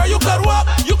walker. Girl, you could walk,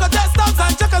 you could test stabs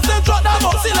and jack and drop that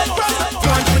boxy like crumbs.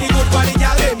 One pretty good body,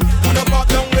 y'all him. You know pop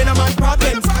down when I'm on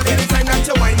problems. Anytime that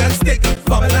you whine and stick,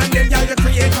 bubble and then y'all you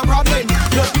create a problem.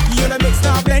 Look, you the mix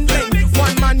now blending.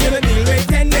 One man you the deal with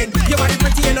tending. You body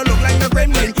pretty and you look like the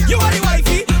gremlin. You are the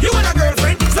wifey, you are the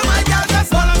girlfriend. So my girl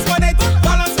just balance on it,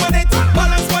 balance on it,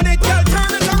 balance on it. Girl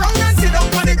turn it around and sit down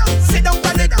on it, sit down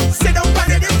on it, sit down on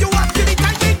it. If you want to be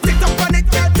timing, tick tock on it,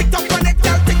 girl, tick tock on it,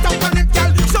 girl, tick tock on it, girl.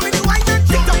 Show me the wine and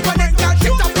tick tock on it, girl,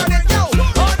 tick tock on it, yo.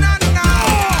 Oh na na.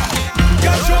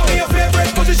 Girl, show me your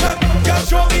favorite position. Girl,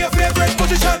 show me your favorite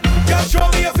position. Girl, show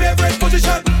me your favorite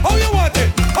position. How you want it?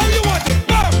 How you want it?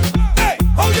 Bam. Hey,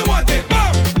 how you want it?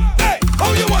 Bam. Hey,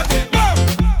 how you want it? Bam.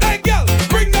 Hey, girl,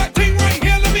 bring that thing right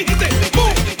here. Let me hit it.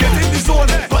 Boom. Get in the zone,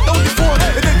 put down the phone.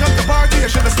 We think come to party, you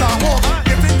should have start home.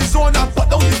 Get in the zone and put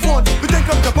down the phone. We think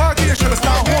come to party, you should have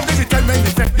start home. This is time when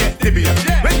the fed get tibia.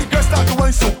 When the girls start to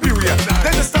wine superior,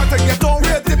 then they start to get on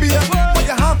real tibia. Put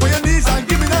your hand on your knees and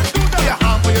give me that. Put your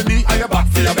hand on your knee and your back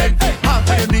for your bed. Hand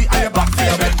on your knee and your back for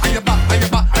your bed. And your back, and your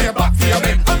back, and your back for your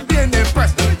bed. I'm being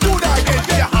impressed. Do that again.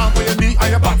 Put your hand on your knee and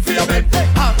your back for your bed.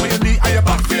 Hand on your knee and your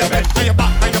back for your bed. And your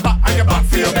back, and your back, and your back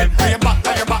for your bed. And your back,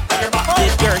 and your back, and your back.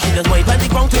 This girl, she just wait on the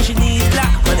ground till she knees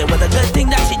black. But it was a good thing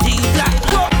that she deep black.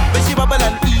 When she bubble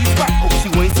and ease back, oh, she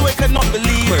went so I could not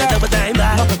believe that. Word of a dime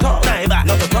back, not at all, dime back,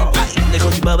 not at all. Look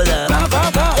how she bubble up,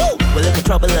 well look at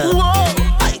trouble up.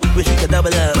 I wish we could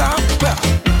double up.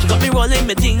 She got me rolling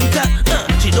my things up.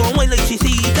 She don't wait like she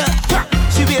sees up.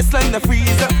 She waistline the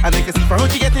freezer, and they can see from how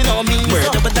she getting on me.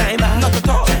 Word of a dime back, not at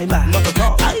all, dime back, not at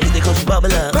all. I look how she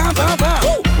bubble up,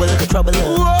 well look at trouble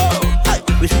up.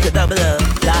 Wish we could double up.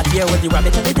 Last year was the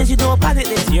rabbit and it is, you don't panic.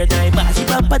 This year time back, she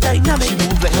bumper dynamic. She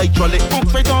moves like hydraulic,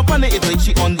 bumps right on it. It's like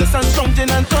she understands strong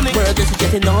gin and tonic. Word is she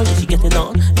getting on, is she getting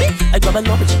on? Me, I grab a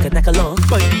lump and she can neck along.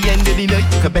 By the end of the night,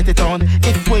 you can bet it on.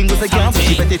 If swing was a gamble,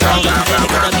 she bet it on. It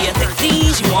gonna be a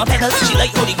sexy, she want pedal. She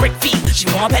like holy great feet, she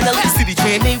want pedal. City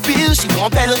train ain't real, she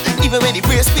want pedal. Even when the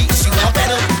prayer speaks, she want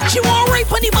pedal. She want ride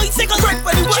on the bicycle, she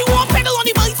want pedal on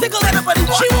the bicycle.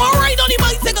 She want ride on the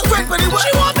bicycle, she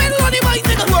want pedal on the bicycle.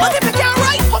 But if you can't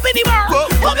ride, hop in the bar,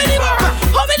 hop in the bar,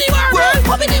 hop in the bar,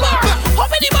 hop in the bar,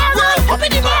 hop in the bar, hop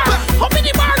in the bar, hop in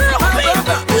the bar, girl, hop in.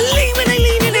 Leaving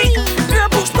it, girl,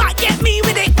 push back, get me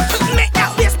with it. Make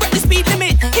that bass break the speed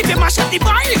limit. If you mash up the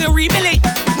bar, you can rebuild it.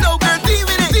 No girl, leave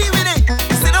it.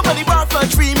 Sit up on the bar for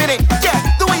 3 minutes. Yeah,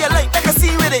 the way you like, I can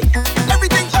see with it.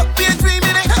 Everything up, be a 3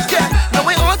 minutes. Yeah, now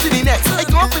we're on to the next. I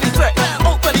go for the track,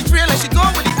 out for the trail, and she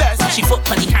gone with the best. She foot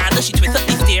on the handle, she twist up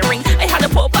the steering. I had to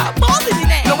pull back balls in the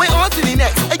neck. Now we're on to the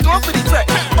next. I go for the track,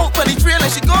 out for the trail,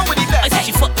 and she gone with the best. I said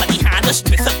she foot on the handle, she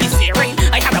twist up the steering.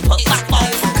 I had to pull back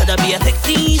balls. Could I be a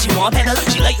sexy? She want pedal.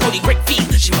 She like holy great feet.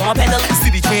 She want pedal.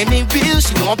 City train ain't real.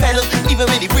 She want pedal. Even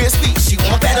when the prayer speaks, she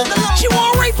want pedal. She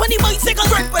want ride on the bicycle.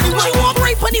 She want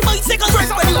ride on the bicycle. She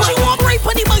want ride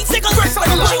on the bicycle. She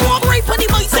want ride on the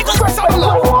bicycle. She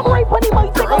want ride on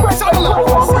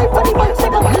the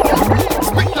bicycle.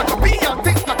 Spit like a bee and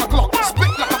tick like a clock.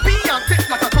 Spit like a bee and tick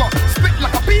like a clock. Spit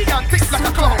like a bee and tick like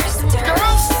a clock.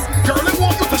 Girl, I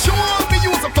want you to show me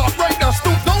use a top rider.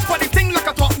 Stoop down for the thing like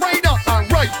a top rider.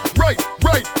 And right.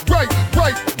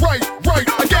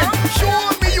 Again, show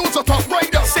me use a top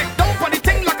rider. Sit down for the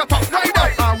thing like a top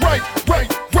rider. And right.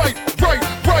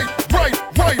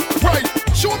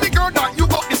 Show me, girl, that you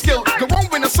got the skill. Go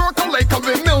round in a circle like a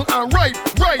windmill. And right.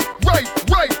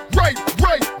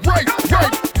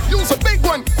 Use a big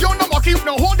one. You're not lucky.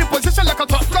 Now hold the position like a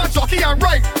top class jockey. And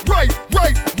right.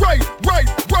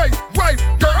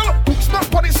 Girl, snap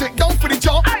body, sit down for the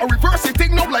jump. A reverse it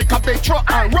thing now like a big truck.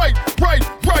 And right.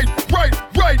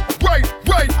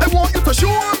 I want you to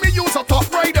show me use a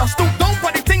top rider. Stoop down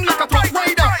for the thing like a top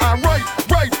rider. And right.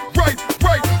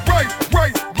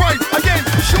 Again,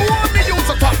 show me use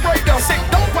a top rider. Sit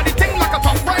down for the thing like a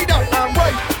top rider. And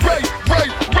right.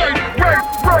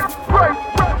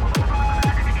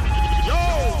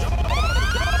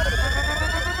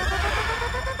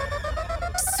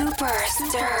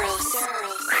 Superstars.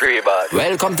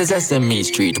 Welcome to Sesame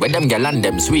Street, where them gal and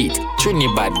them sweet.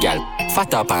 Trinidad gal,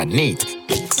 fat up and neat.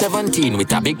 17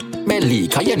 with a big belly,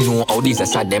 cause you know how these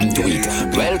are them do it.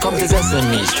 Welcome to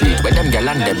Sesame Street, where them gal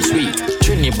and them sweet.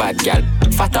 Trinidad gal,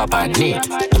 fat up and neat.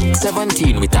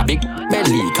 17 with a a big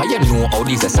belly, cause you know how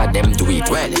these are them do it.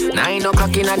 Well, 9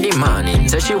 o'clock in the morning,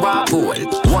 say she want pool.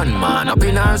 One man up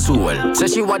in her soul. Say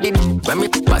she want it when me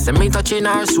pass and me touching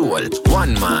her soul.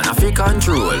 One man I feel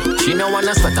control. She no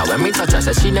wanna sweater when me touch her,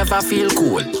 say she never feel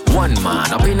cool. One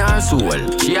man up in her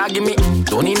soul. She a give me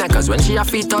Tony neckers when she a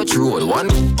feet touch roll. One,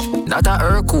 that a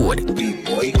her code.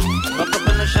 Boy, back up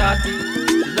on the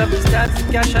shawty. Love is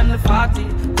dancing, cash on the party.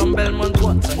 From Belmont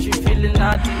once and she feeling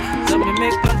naughty. So me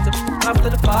make plans after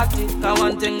the party. Cause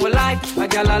one thing we like, a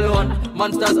girl alone.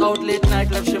 Monsters out late night,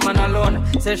 left she man alone.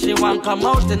 Say she want come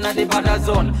out in the bad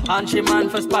zone. And she man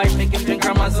for spite, make him drink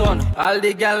Amazon. All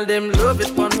the girl them love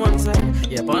it on one side.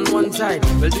 Yep, on one side.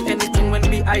 We'll do anything when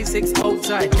we I6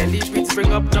 outside. Kelly Beats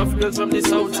bring up tough girls from the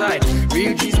south side.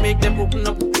 Real G's make them open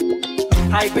up.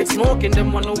 High grade smoking,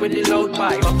 them one with the loud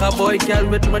pipe. Fuck a boy, girl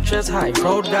with my chest high.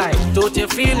 Crowd guy, don't you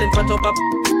feeling for top up?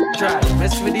 Try,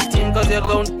 mess with the team cause you're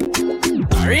gone.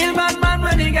 Real bad man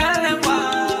when the girl them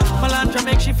wild. Melantra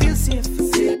make she feel safe.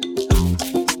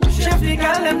 Chef the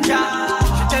girl them jam.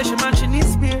 She tell she man she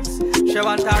needs spears. She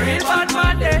want a real bad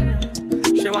man then.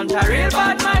 She want a real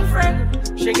bad man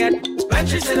friend. She get when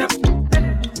she see them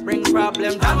bring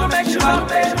problems. I'm gonna make sure I'm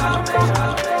there.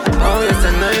 Oh, it's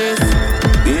a nice.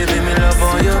 Baby, me love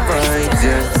all your vibes,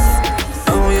 yeah.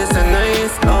 Oh, you're so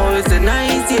nice, oh, you're so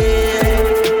nice, yeah.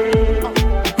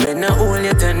 Me not own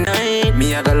you tonight.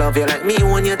 Me, I gonna love you like me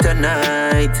own you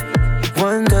tonight.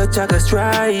 One touch, I can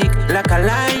strike like a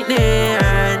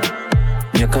lightning.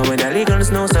 You come with a guns,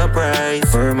 no surprise.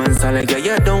 Firm and solid, yeah,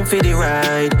 you don't feel the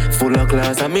ride. Full of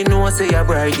class, and me know I say you're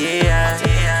bright, yeah.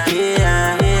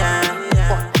 Yeah,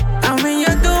 yeah. And when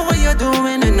you do what you're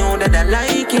doing, you know that I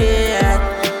like it.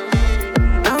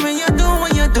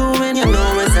 You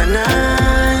know it's a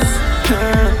nice. I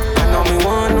know me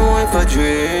want know if I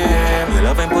dream. Your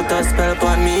love and put a spell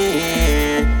on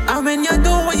me. And when you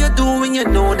do what you're doing, you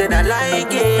know that I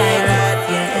like it.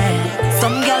 Yeah.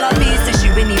 Some girl a piece say she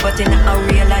winnie, but in a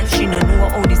real life she no know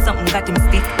how this something got him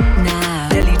stiff. Nah,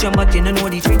 belly drum but you no know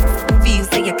the trick. Feel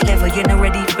say you're clever, you're not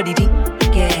ready for the thing.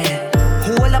 Yeah.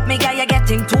 Hold up me guy, you're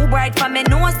getting too bright for me.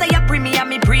 No say you're premium, and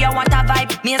me pre, I want a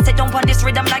vibe. Me and sit down on this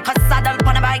rhythm like a saddle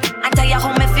on a bike. And tell you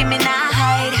how me feel me not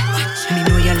hide. Me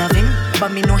know you love him,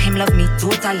 but me know him love me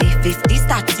totally. 50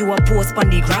 stats you a post on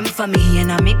the gram for me.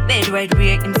 And I make bed right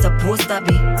where him supposed to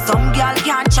be. Some girl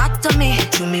can't chat to me.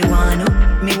 To me wanna.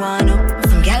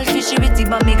 Some girl fishy witty,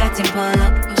 but me got him pull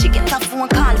up. She get a phone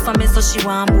call for me, so she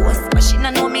want boast. But she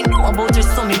not know me know about her,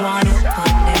 so me wanna.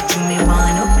 To me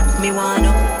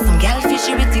wanna. Some girl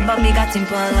fishy witty, but me got him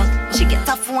pull up. She get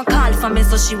a phone call for me,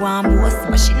 so she want boast.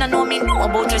 But she not know me know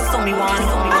about her, so me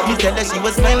wanna. You tell her she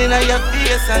was smiling at your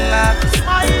face and laugh.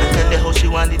 I tell her how she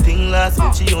want the thing last,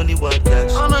 but she only want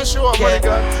cash. I'm not sure, my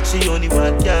God. She only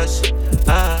want cash.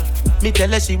 Me tell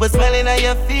her she was smiling at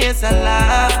your face and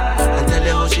laugh. I tell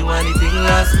her how she want the thing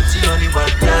last, but she only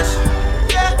want cash.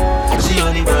 She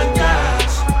only want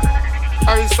cash.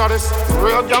 I saw this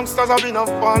real youngsters have been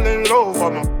fall in love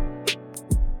with me.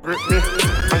 Grip me,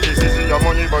 and she says your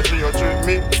money, but she a trick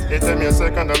me. It take me a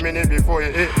second, a minute before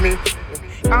you hit me.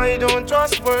 I don't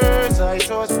trust words, I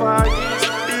trust vibes.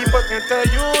 People can tell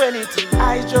you anything.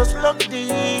 I just look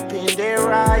deep in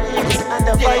their eyes, and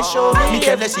the vibe show me. Me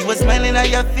tell her she was smiling at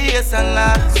your face and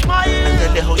laugh. And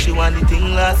tell her how she want the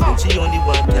thing last, but she only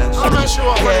want cash. I'm not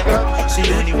sure,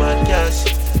 she only want cash.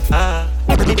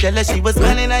 Me tell her she was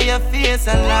smiling at your face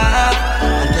and laugh.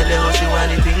 And tell her how she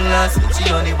want the thing last, but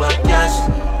she only want cash.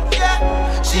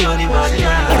 She only want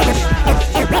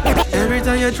cash. Every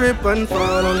time you trip and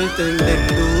fall, only thing them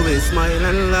do is smile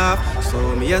and laugh.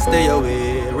 So me a stay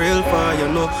away, real far, you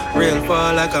know, real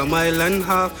far like a mile and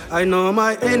half. I know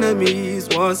my enemies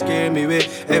won't scare me away.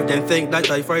 If them think that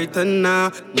I frightened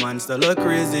now, man still a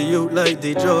crazy youth like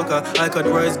the Joker. I could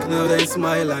rise clear and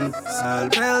smile and I'll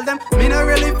tell them, me not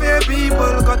really fear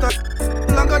people, got a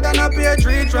longer than a pear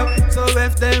tree trap. So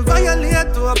if them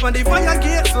violate to up on the fire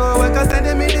gate, so I can send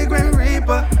them in the Grim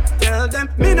Reaper. Tell them,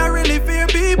 me not really fear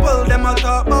people, them a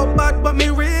talk about bad but me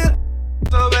real.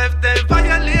 So if they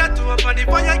violate to up on the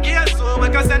fire gate, so I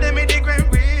can send them in the Grim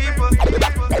Reaper.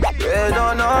 They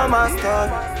don't know my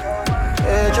story,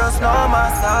 they just know my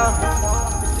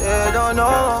sound. They don't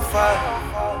know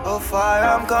how far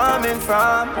I'm coming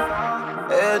from.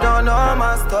 They don't know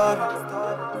my story,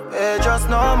 they just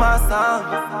know my sound.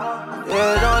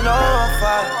 They don't know how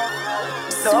far.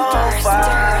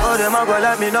 Oh, them a go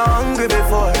like me not hungry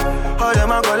before. Oh,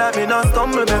 them a go like me not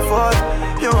stumble before.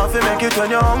 You have to make it when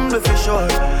you're humble for sure.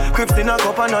 Crips in a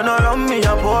cup and none around me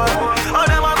a pour. Oh,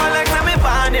 them a go like me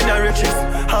born born in the riches.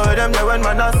 How them there when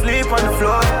man asleep on the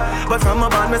floor. But from a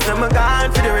band, me say me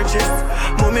gone for the riches.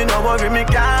 Mommy no worry, me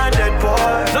can't dead poor.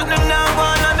 Nothing now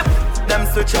one on the them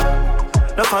switch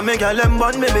up. No for me girl them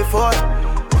born me before.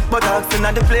 But asking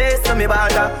at the place so me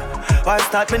bother. Why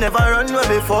start me never run way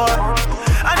before.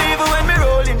 And even when me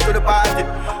roll into the party,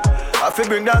 I feel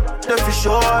bring that the for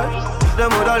sure.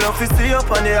 Them would love to see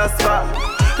up on the asphalt.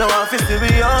 Now I feel to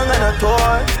be young and a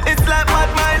toy. It's like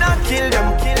mad mind and kill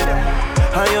them.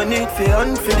 And you need for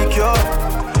the cure.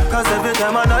 Cause every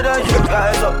time another you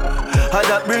rise up, I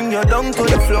that bring you down to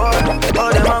the floor. Oh,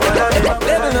 them a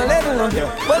Level no.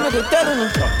 When me tell you,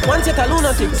 one set a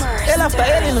lunatics. Hell after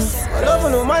hell no. Love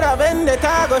no matter when the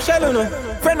tag or shell no.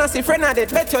 Friend I see friend I did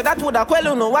bet you that woulda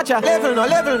quell no. Watch ya. Level no.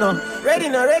 Ready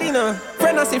no.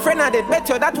 Friend I see friend I did bet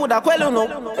you that woulda quell no.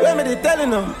 When me tell you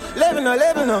no. Level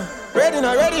no. Ready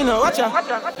no. Watch ya.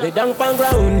 Lay down on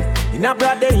ground in a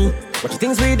broad day. What you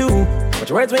things we do? What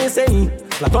your words when you say?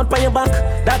 Flat out on your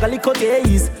back, dog a lick out your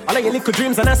haze. All of your little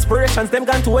dreams and aspirations, them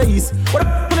gone to waste. What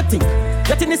the you think?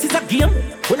 You think this is a game?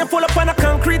 When you pull up on a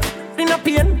concrete, in a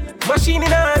pain, machine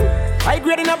in a hand, high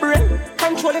grade in a brain,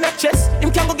 control in a chest,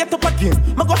 him can go get up again.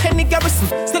 Ma go Henny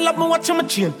Garrison, still have me watch on my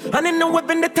chain. And in the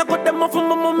weapon, they tag out them off of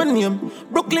my mama name.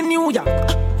 Brooklyn, New York,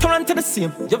 Toronto the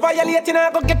same. You violating,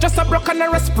 I go get just a broken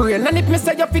and a spray. And if me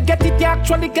say you forget it, you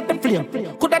actually get the flame.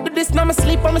 Could I do this now, me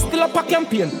sleep, I'm still up a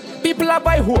campaign. People are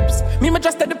by hopes, me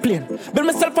just at the plane. Build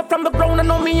myself up from the ground, I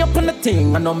know me up on the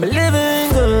thing. I know me living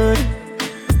good,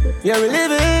 yeah, we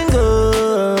living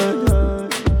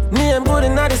good. Me, I'm good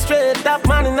in the straight, top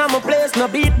man in my place. No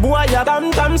beat, boy, you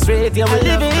come straight. Yeah, we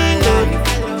living good,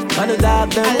 and the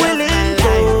dog them willing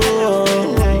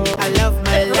to. I love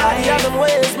my life. Yeah, them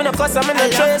ways, me no cuss, I'm in the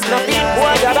chase. No beat,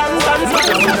 boy, you come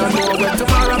straight. I don't know what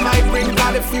tomorrow might bring,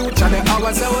 for the future, the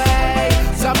hours away.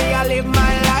 So me, I live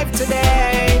my life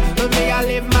today. Me, I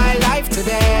live my life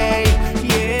today.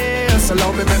 Yeah, so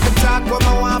love me, make me talk what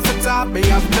I want for talk. Me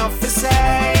have enough to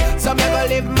say. So me go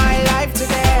live my life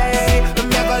today.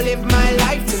 Me go live my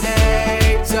life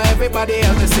today. So everybody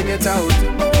help me sing it out.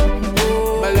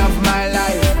 Me love my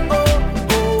life.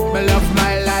 Me love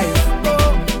my life.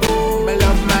 Me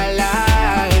love my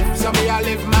life. So me I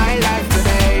live my life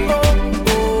today.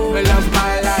 Me love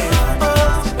my life.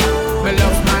 Me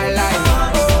love my life.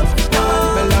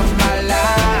 Me love my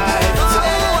life.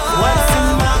 What's in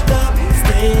my cup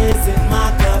stays in my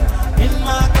cup. In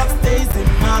my cup stays in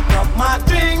my cup. My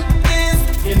drink is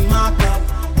in my cup.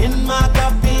 In my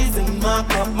cup is in my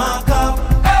cup. My cup.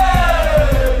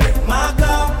 Hey! My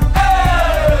cup.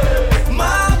 Hey!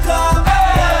 My cup.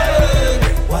 Hey!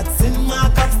 What's in my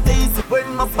cup stays in When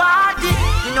my party,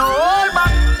 you know all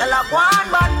back, I like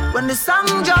one back. When the song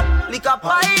drop, like a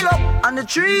pile up, and the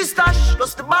tree stash,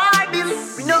 plus the Bible,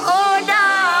 we know all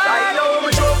that. I know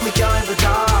my joke, me can't go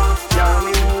talk, yeah,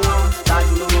 me home. I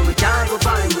know me can't go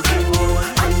find the fool.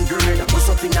 I'm girl, I bust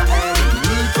up in the air,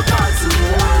 need to call some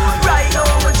more. Right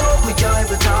now my joke, me can't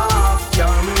go talk,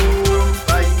 yeah, me home.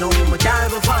 Right now me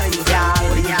can't go find the fool.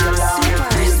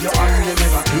 Raise your hand, you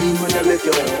never clean when you let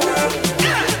your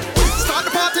Start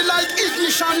the party like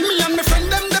ignition. Me and my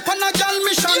friend them dep on a gal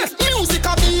mission. Music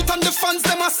a beat and the fans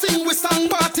them a sing with song.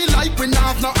 Party like we not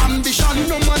have no ambition.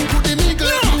 No man could the niggle.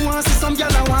 You want see some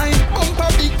gal a wine? Bumper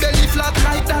big belly flat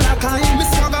like Dalakine. Me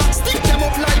swagger stick them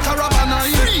up like a rubber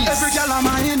nine. Every gal a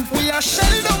mine. We are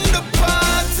shell down the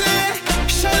party.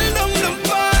 Shell down the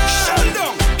party.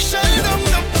 Shell down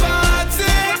the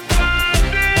party.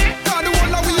 God, the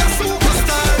one that we are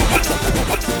superstars.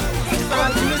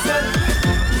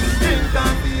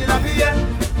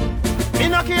 Me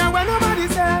no care what nobody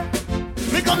say.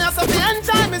 Me come here so to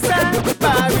enjoy myself.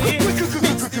 Barry, mix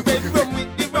the red rum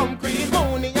with the rum cream,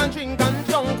 honey and drink and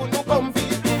junk. No come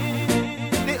feed me.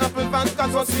 The apple vodka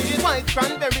so sweet, white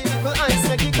cranberry, little ice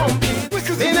make it complete.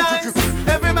 Be nice,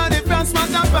 everybody from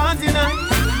smash and party night.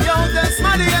 Yo, tell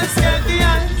somebody else get the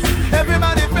ice.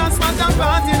 Everybody from smash and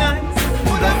party night.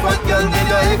 Put up what girl did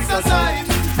you exercise.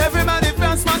 Everybody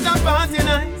from smash and party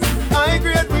night. I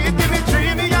grade weed, give me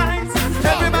dreamy eyes.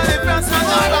 Everybody from smash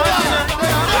and party night.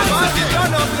 Party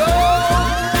turn up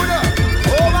loud.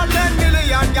 Over 10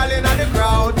 million gal in the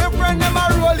crowd. My friend them a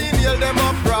rolling, hail them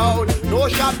up proud. No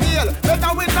shop deal,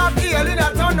 better with a deal in a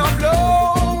turn up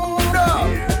load.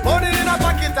 Money in a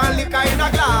pocket and liquor in a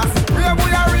glass. Rave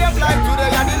we a rave like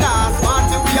today and the last.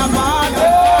 Party we a party.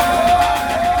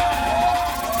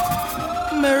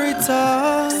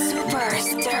 Meritas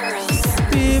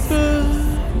people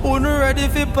who not ready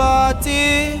for party.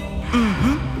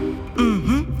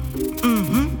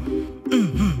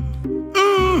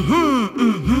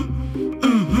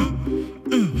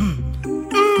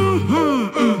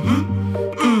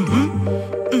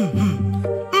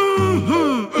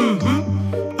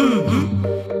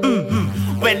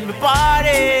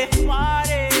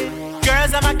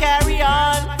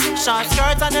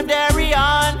 them dairy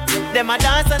on. Them a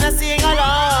dance and a sing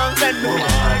along. When we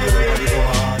party,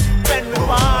 when we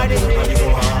party,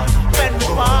 when we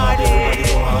party,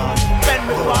 when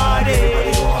we party.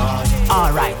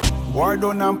 Alright. War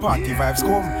done and party vibes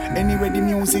come. Anyway the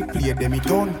music play, them it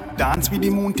done. Dance with the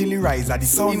moon till it rise at the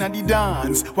sun. Inna the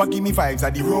dance, what give me vibes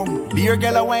at the rum. Dear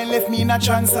girl a wine left me in a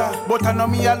chancer, but I know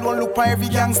me alone look for every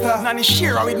gangster. Nanny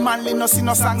share with manly no see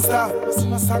no sangster.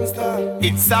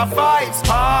 It's a vibes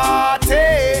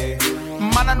party.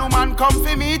 Man and no man come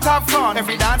for me to have fun.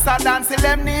 Every dancer dance till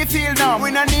them knee feel numb.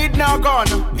 We no need no gun.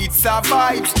 It's a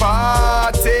vibes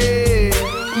party.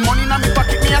 Money in me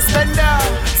pocket, me a spender.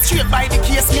 Straight by the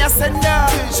case, me a sender.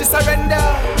 She surrender.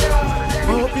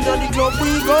 Up in the club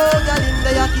we go, girl in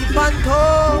there keep on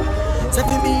toe. Say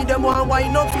for me, them want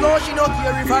wine up slow. She no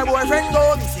care if her boyfriend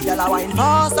go. Me see girl a wine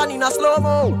fast and in a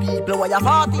slow-mo. People where you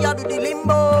 40 a do the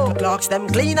limbo. The clocks them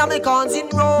clean and me cons in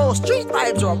row. Street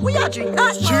vibes up, we a drink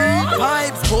that. Street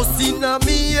vibes bustin' a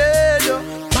me head.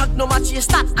 Magnum a chase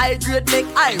that I grade make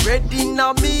I red in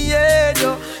a me head.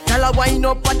 Girl a wine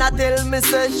up and a tell me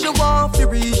say she want to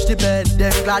reach the bed.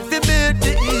 Them glad fi meet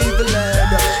the evil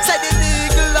head. Say the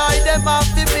eagle eye them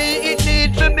after me. It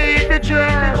need to meet the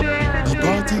trend.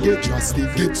 Party get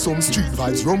drastic, get some street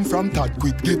vibes, rum from Tad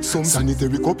quick, get some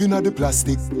sanitary cup in the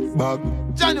plastic bag.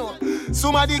 Jano,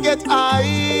 somebody get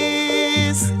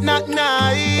ice, not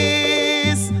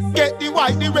nice. Get the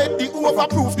white, the red, the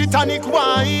overproof, the tonic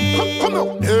wine. Come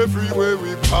on. Everywhere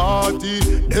we party,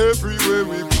 everywhere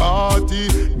we party.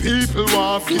 People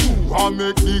want you, and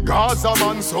make the Gaza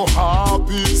man so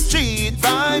happy. Street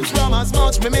vibes from as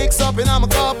much me mix up in a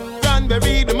cup.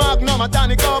 Cranberry, the Magnum, a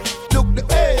tonic up. Look the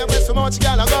way, where so much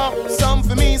gal I go. Some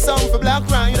for me, some for Black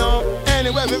Rhino.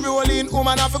 Anywhere we roll in,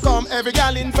 woman have to come. Every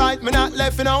gal invite me, not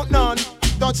left out none.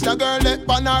 Touch the girl, let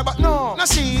pan her, but no. Now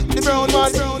she, the brown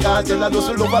one. I tell her,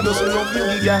 doesn't love you,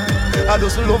 giga. I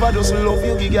doesn't love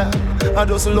you, giga.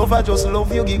 I doesn't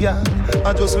love you, giga.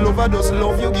 I just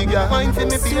love you, giga. Mind for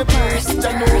me, baby.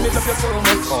 I know me love you so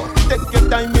much. Take your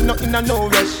time, me not in a no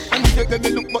rush. And if you get me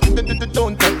look, but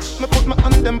don't touch. Me put my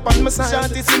hand them on my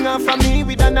side. Shawty sing her for me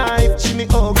with a knife. She me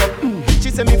hug up. She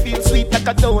say me feel sweet like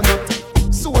a donut.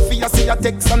 Sophia see a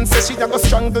text and say she a go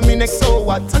strangle me next. So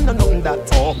what? And no nothing that.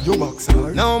 Oh, you box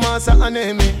her. No massa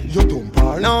enemy. You dump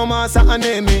her. No massa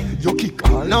enemy. You kick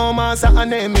her. No massa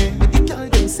enemy. But the girl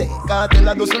them say, cartel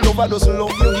I doesn't love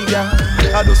you, giga.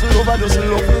 I doesn't love you,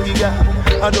 giga.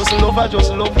 I doesn't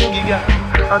love you, giga.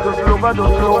 I doesn't love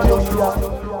you,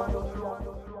 giga.